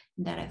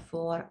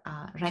 Therefore,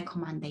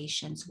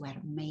 recommendations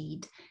were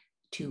made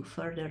to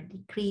further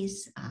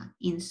decrease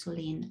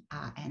insulin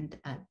and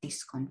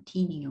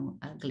discontinue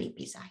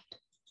glipizide.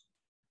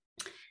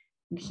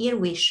 And here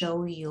we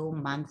show you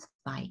month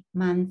by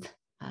month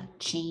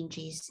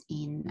changes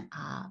in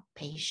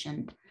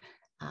patient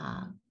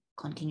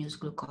continuous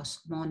glucose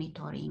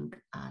monitoring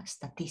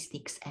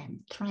statistics and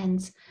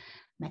trends.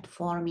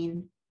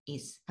 Metformin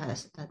is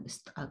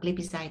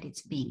glipizide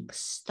is being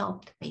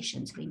stopped.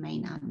 Patients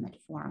remain on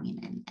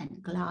metformin and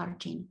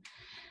glargine.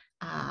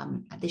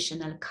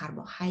 Additional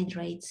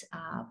carbohydrates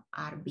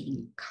are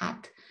being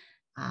cut.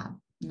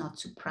 Not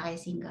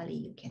surprisingly,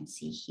 you can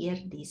see here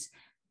this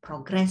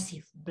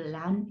progressive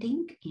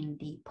blunting in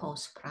the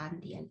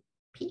postprandial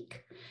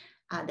peak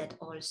that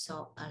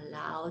also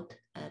allowed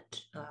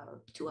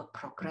to a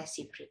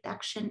progressive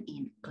reduction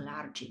in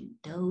glargine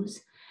dose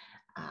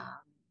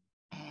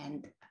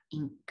and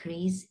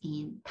increase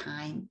in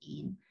time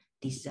in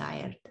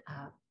desired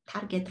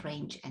target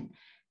range, and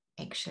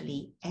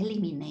actually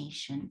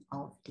elimination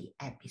of the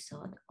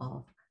episode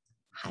of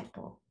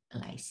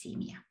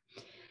hypoglycemia.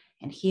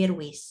 And here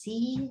we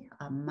see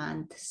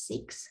month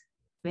 6,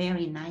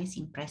 very nice,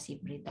 impressive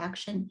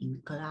reduction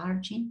in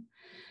glargine.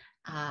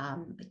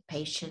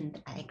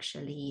 Patient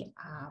actually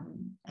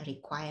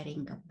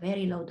requiring a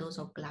very low dose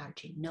of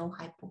glargine, no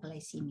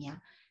hypoglycemia,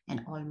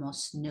 and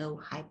almost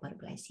no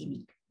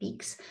hyperglycemic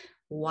peaks,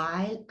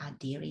 while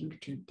adhering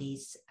to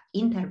this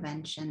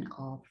intervention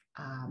of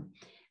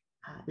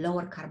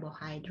lower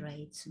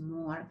carbohydrates,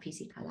 more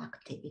physical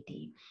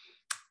activity,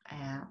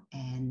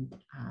 and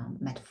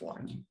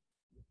metformin.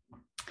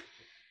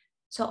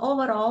 So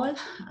overall,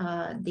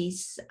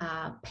 this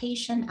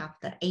patient,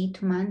 after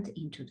 8 months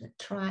into the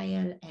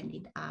trial,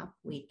 ended up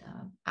with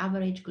an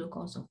average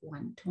glucose of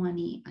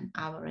 120, an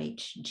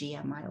average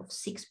GMI of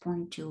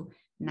 6.2,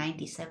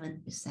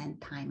 97%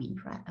 time in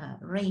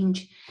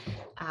range,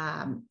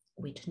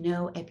 with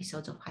no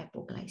episodes of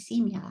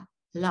hypoglycemia,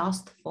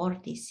 lost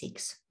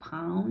 46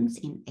 pounds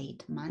in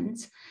 8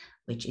 months,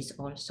 which is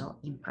also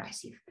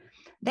impressive.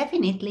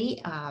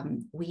 Definitely,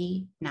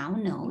 we now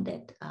know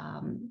that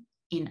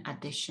in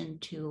addition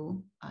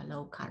to a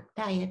low-carb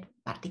diet,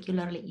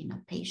 particularly in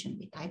a patient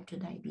with type 2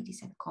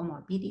 diabetes and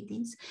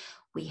comorbidities,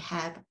 we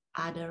have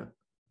other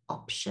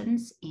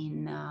options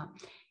in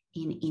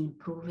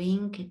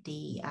improving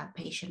the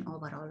patient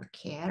overall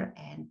care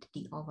and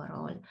the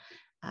overall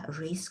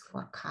risk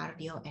for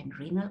cardio and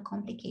renal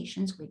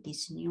complications with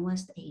these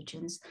newest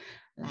agents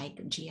like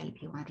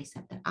GLP-1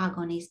 receptor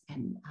agonists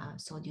and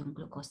sodium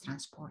glucose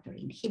transporter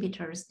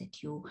inhibitors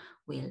that you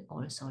will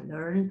also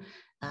learn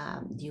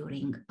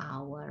during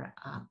our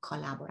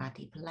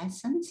collaborative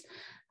lessons.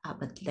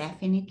 But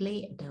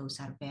definitely those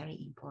are very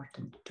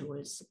important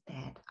tools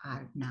that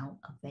are now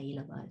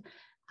available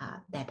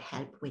that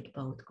help with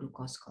both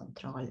glucose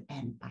control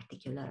and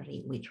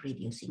particularly with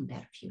reducing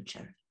their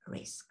future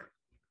risk.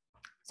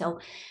 So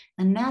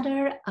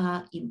another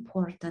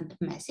important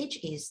message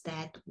is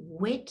that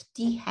with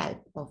the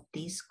help of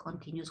this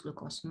continuous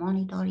glucose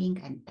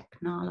monitoring and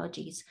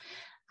technologies,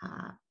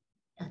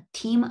 a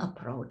team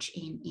approach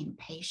in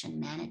patient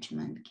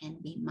management can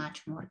be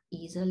much more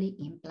easily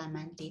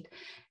implemented,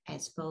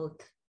 as both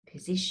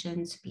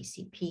physicians,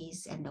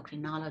 PCPs,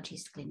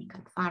 endocrinologists,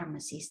 clinical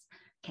pharmacists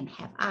can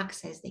have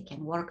access, they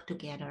can work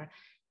together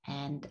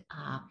and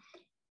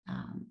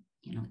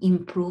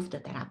improve the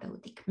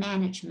therapeutic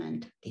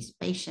management. These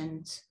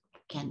patients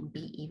can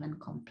be even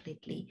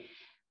completely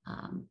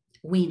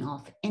wean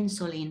off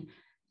insulin,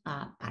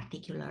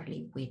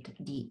 particularly with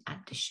the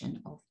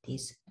addition of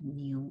these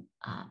new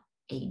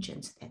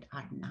agents that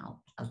are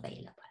now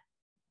available.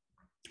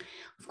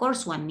 Of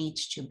course, one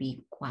needs to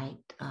be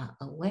quite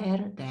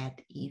aware that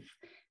if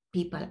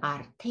people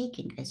are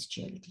taking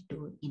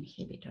SGLT2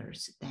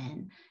 inhibitors,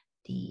 then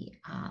the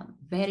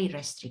very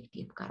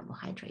restrictive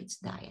carbohydrates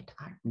diet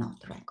are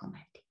not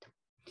recommended.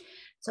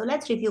 So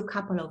let's review a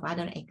couple of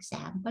other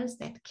examples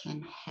that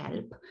can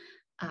help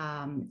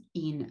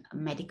in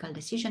medical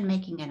decision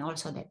making, and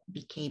also that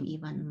became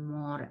even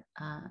more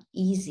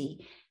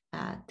easy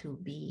to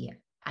be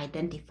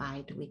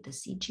identified with the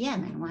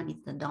CGM. And one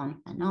is the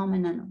dawn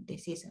phenomenon.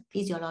 This is a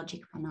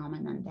physiologic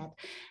phenomenon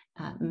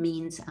that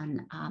means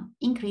an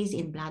increase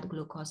in blood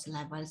glucose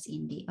levels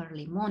in the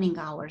early morning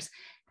hours,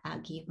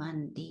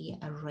 given the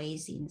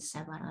rise in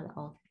several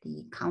of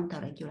the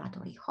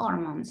counter-regulatory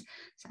hormones,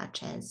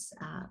 such as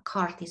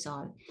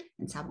cortisol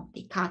and some of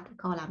the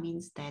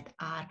catecholamines that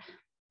are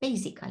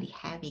basically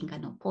having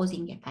an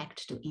opposing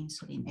effect to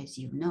insulin, as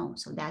you know.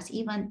 So that's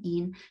even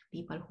in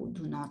people who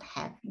do not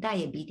have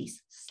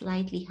diabetes,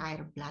 slightly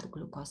higher blood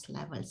glucose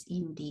levels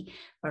in the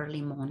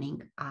early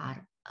morning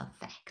are a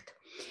fact.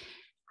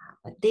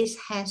 But this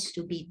has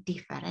to be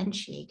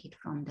differentiated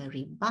from the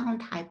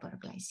rebound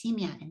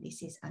hyperglycemia. And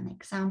this is an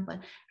example.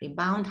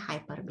 Rebound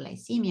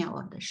hyperglycemia,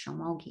 or the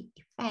Shomogi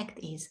effect,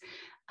 is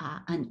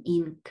an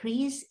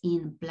increase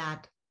in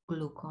blood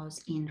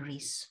glucose in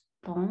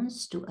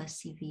response to a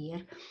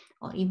severe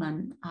or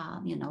even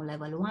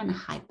level 1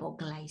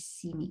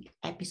 hypoglycemic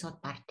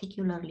episode,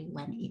 particularly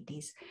when it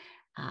is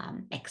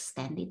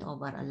extended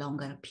over a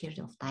longer period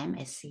of time,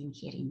 as seen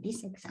here in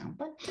this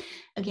example.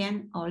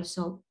 Again,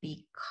 also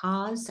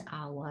because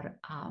our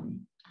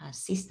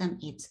system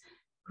is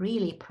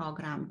really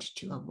programmed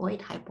to avoid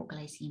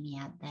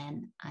hypoglycemia,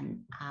 then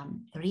an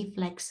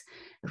reflex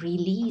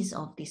release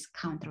of these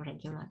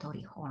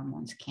counter-regulatory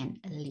hormones can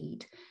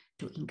lead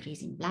to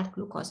increase in blood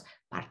glucose,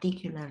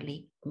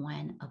 particularly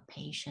when a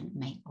patient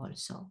may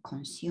also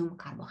consume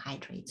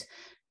carbohydrates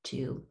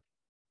to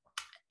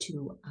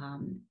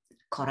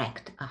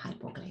correct a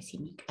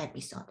hypoglycemic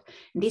episode.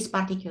 In this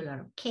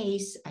particular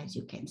case, as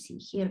you can see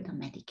here, the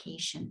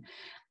medication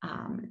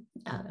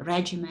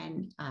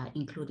regimen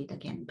included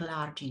again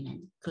glargine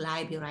and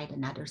glyburide,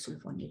 another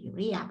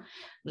sulfonylurea,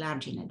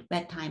 glargine at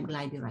bedtime,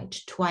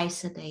 glyburide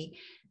twice a day.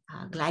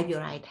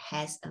 Glyburide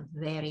has a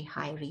very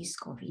high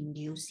risk of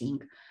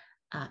inducing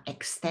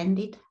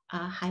extended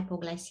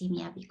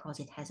hypoglycemia because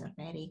it has a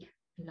very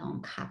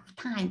long half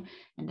time,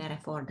 and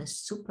therefore the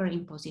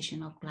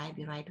superimposition of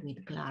glyburide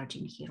with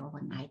glargine here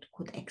overnight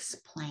could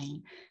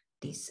explain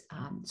this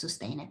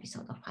sustained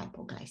episode of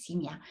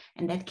hypoglycemia,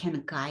 and that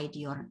can guide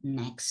your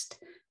next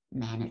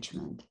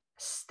management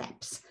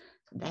steps.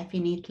 So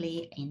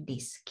definitely in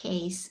this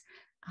case,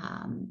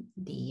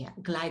 the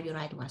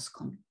glyburide was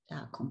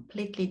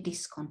completely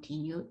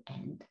discontinued,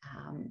 and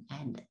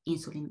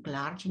insulin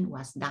glargine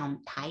was down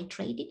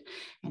titrated,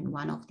 and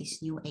one of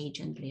these new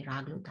agent,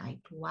 liraglutide,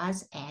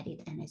 was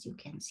added, and as you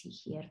can see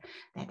here,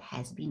 that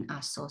has been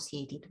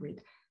associated with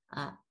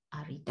a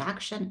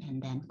reduction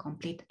and then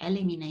complete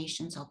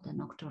eliminations of the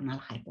nocturnal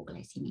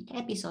hypoglycemic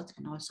episodes,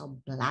 and also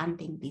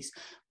blunting these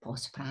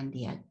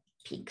postprandial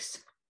peaks.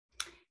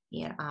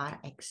 Here are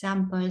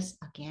examples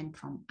again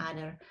from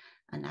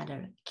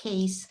another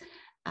case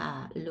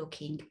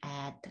looking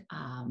at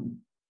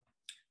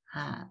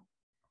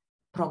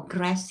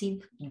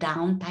progressive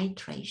down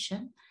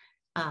titration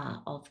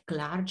of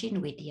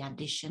glargine with the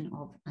addition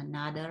of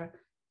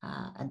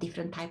a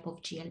different type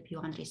of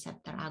GLP-1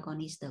 receptor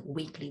agonist, the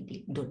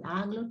weekly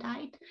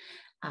dulaglutide,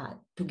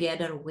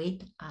 together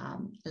with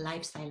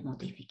lifestyle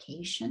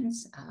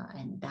modifications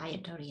and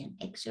dietary and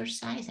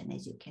exercise. And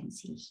as you can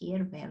see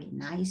here very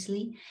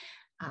nicely,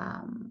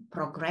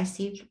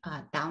 progressive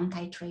down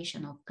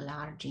titration of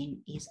glargine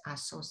is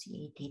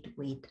associated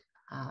with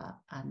a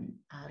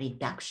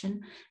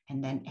reduction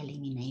and then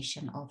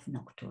elimination of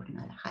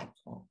nocturnal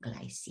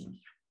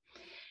hypoglycemia.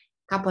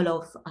 Couple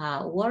of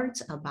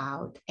words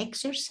about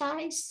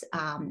exercise.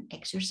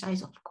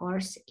 Exercise, of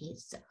course,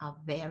 is a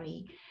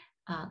very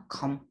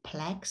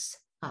complex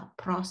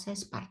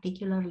process,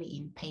 particularly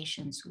in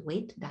patients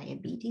with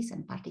diabetes,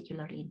 and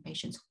particularly in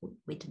patients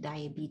with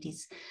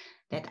diabetes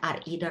that are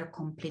either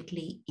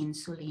completely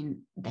insulin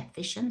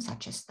deficient,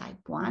 such as type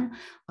 1,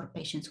 or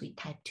patients with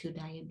type 2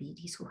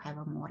 diabetes who have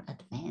a more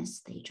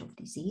advanced stage of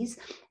disease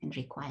and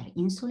require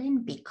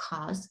insulin,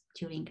 because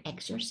during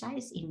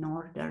exercise, in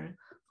order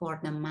for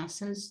the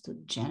muscles to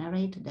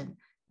generate the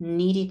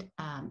needed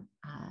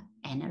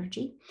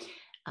energy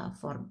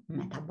for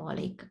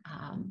metabolic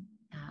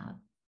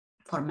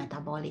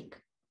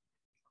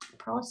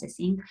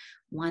processing,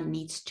 one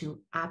needs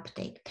to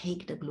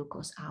take the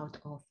glucose out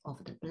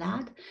of the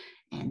blood,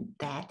 and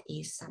that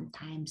is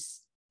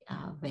sometimes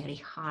very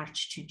hard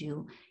to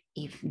do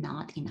if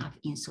not enough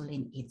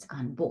insulin is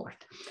on board.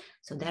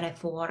 So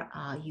therefore,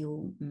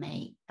 you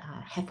may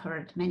have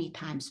heard many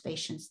times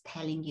patients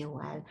telling you,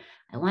 well,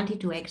 I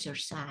wanted to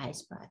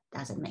exercise, but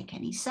doesn't make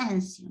any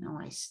sense. You know,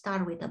 I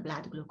start with the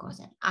blood glucose,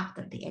 and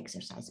after the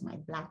exercise, my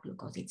blood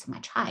glucose is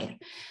much higher.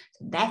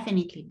 So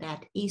definitely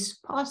that is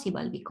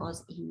possible,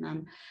 because in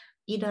an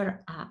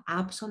either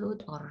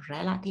absolute or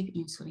relative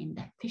insulin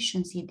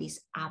deficiency,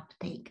 this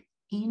uptake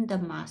in the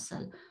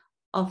muscle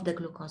of the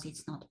glucose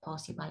is not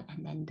possible,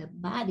 and then the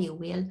body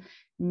will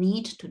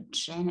need to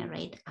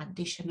generate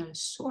additional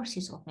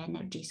sources of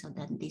energy so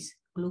that this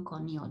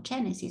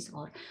gluconeogenesis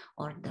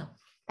or the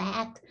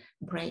fat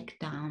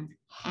breakdown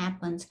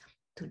happens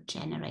to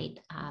generate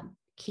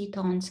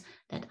ketones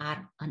that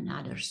are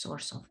another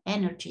source of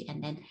energy,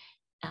 and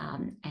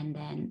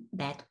then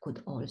that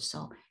could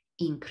also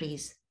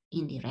increase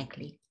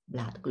indirectly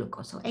blood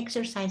glucose. So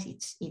exercise,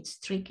 it's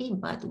tricky,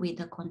 but with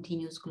the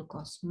continuous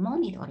glucose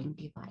monitoring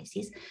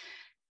devices,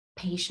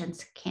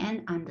 patients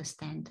can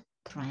understand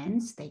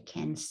trends. They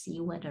can see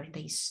whether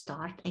they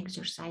start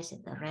exercise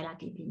at a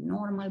relatively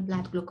normal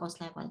blood glucose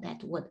level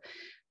that would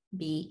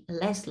be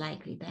less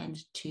likely then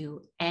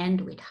to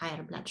end with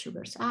higher blood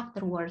sugars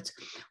afterwards,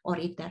 or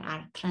if there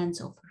are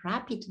trends of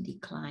rapid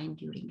decline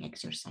during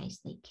exercise,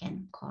 they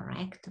can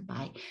correct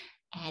by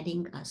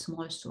adding a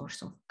small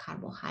source of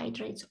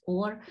carbohydrates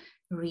or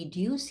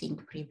reducing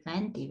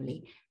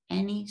preventively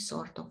any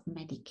sort of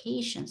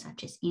medication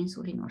such as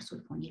insulin or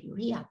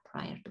sulfonylurea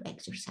prior to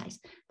exercise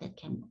that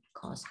can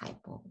cause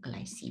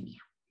hypoglycemia.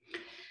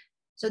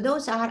 So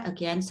those are,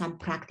 again, some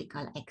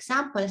practical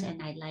examples,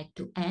 and I'd like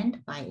to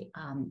end by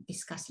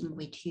discussing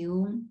with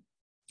you,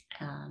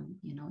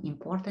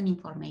 important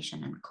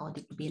information on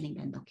coding, billing,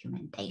 and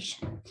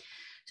documentation.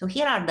 So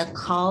here are the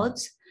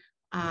codes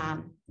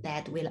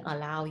that will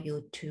allow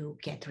you to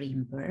get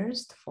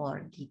reimbursed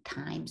for the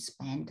time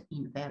spent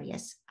in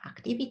various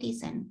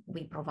activities. And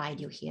we provide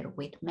you here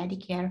with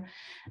Medicare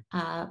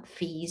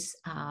fees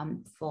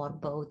for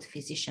both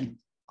physician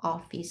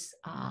office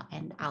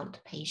and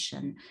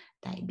outpatient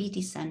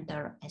diabetes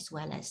center, as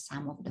well as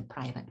some of the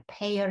private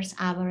payers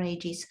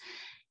averages,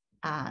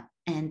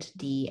 and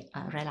the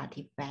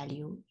relative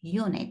value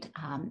unit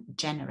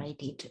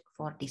generated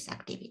for this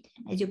activity.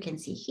 As you can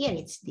see here,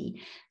 it's the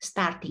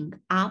starting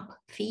up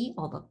fee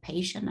of a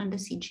patient on the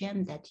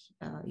CGM that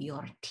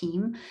your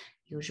team,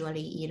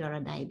 usually either a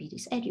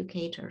diabetes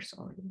educator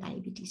or a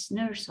diabetes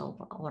nurse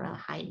or a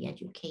highly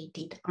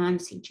educated on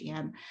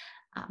CGM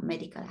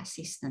medical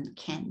assistant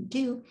can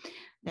do.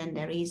 Then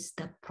there is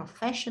the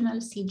professional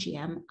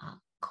CGM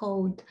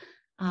code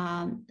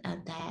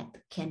that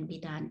can be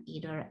done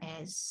either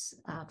as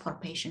for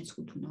patients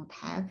who do not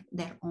have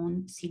their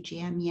own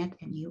CGM yet,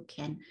 and you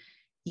can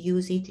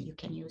use it. You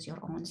can use your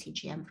own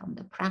CGM from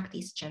the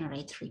practice,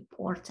 generate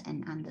reports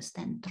and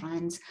understand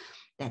trends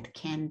that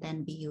can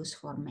then be used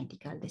for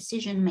medical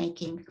decision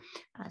making.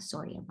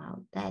 Sorry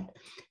about that.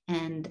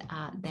 And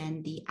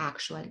then the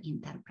actual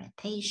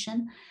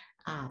interpretation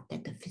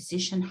that the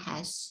physician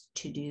has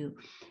to do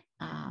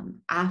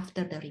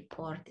after the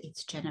report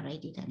is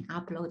generated and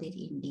uploaded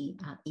in the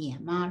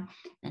EMR,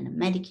 and a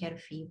Medicare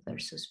fee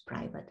versus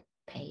private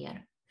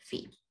payer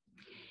fee.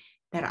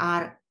 There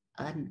are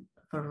a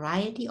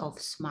variety of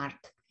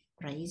smart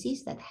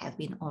phrases that have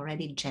been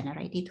already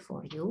generated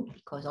for you,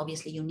 because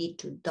obviously you need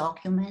to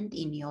document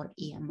in your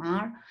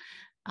EMR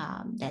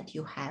that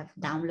you have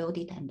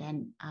downloaded and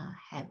then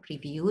have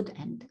reviewed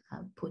and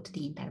put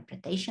the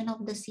interpretation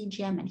of the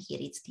CGM. And here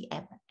it's the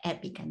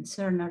Epic and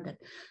Cerner, the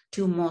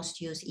two most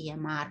used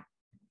EMR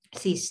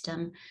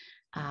system.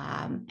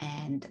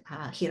 And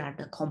here are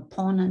the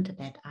components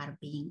that are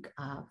being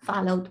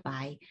followed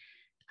by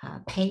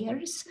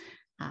payers,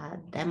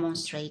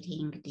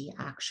 demonstrating the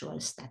actual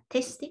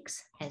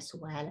statistics as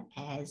well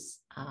as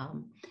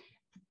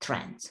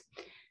trends.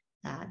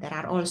 There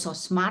are also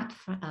smart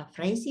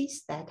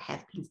phrases that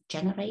have been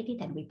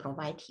generated, and we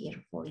provide here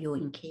for you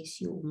in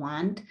case you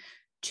want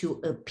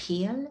to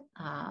appeal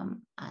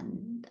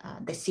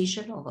a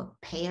decision of a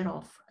payer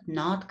of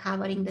not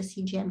covering the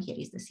CGM. Here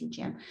is the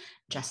CGM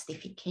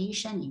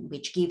justification, in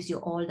which gives you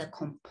all the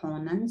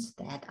components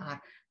that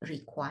are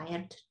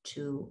required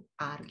to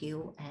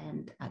argue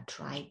and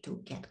try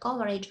to get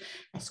coverage,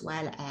 as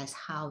well as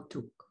how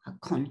to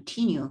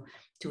continue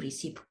to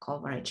receive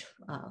coverage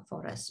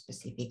for a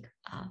specific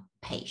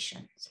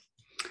patient.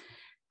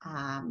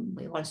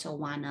 We also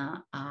want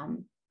to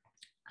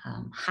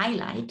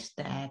highlight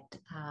that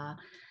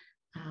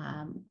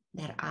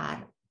there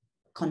are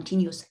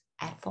continuous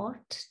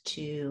effort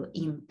to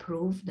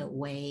improve the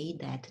way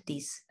that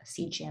this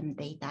CGM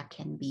data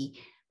can be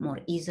more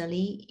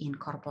easily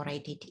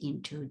incorporated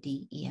into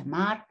the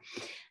EMR.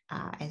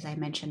 As I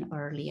mentioned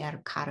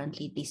earlier,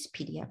 currently these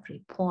PDF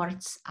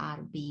reports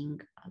are being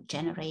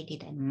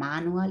generated and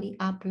manually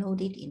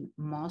uploaded in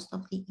most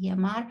of the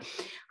EMR.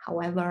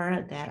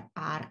 However, there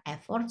are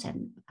efforts,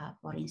 and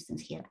for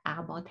instance, here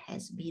Abbott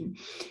has been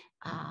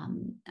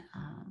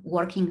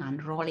working on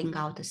rolling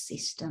out a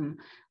system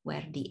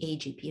where the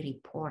AGP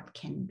report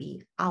can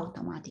be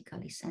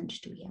automatically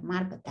sent to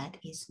EMR, but that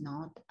is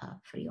not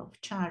free of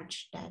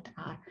charge. That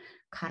are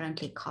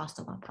currently cost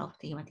of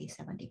approximately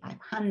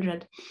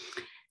 $7,500.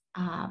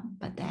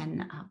 But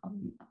then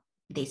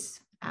this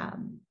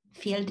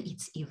field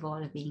is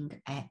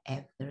evolving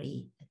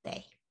every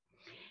day.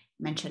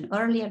 Mentioned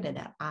earlier that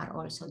there are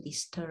also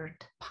these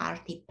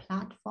third-party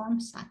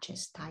platforms such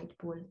as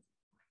Tidepool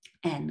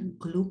and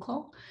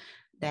Gluco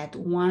that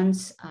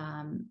once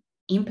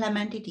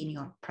implemented in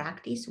your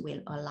practice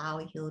will allow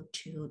you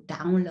to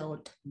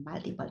download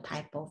multiple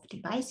type of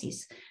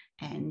devices,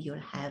 and you'll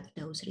have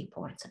those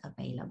reports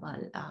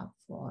available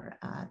for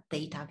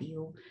data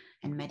view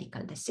and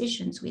medical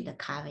decisions, with the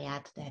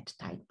caveat that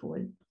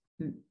Tidepool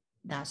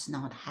does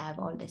not have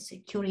all the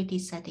security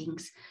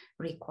settings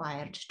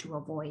required to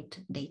avoid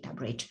data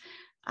breach,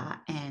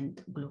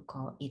 and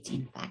Gluco is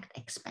in fact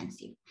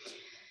expensive.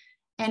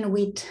 And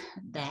with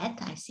that,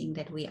 I think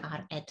that we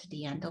are at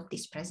the end of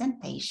this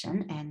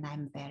presentation, and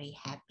I'm very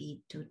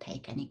happy to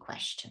take any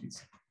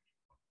questions.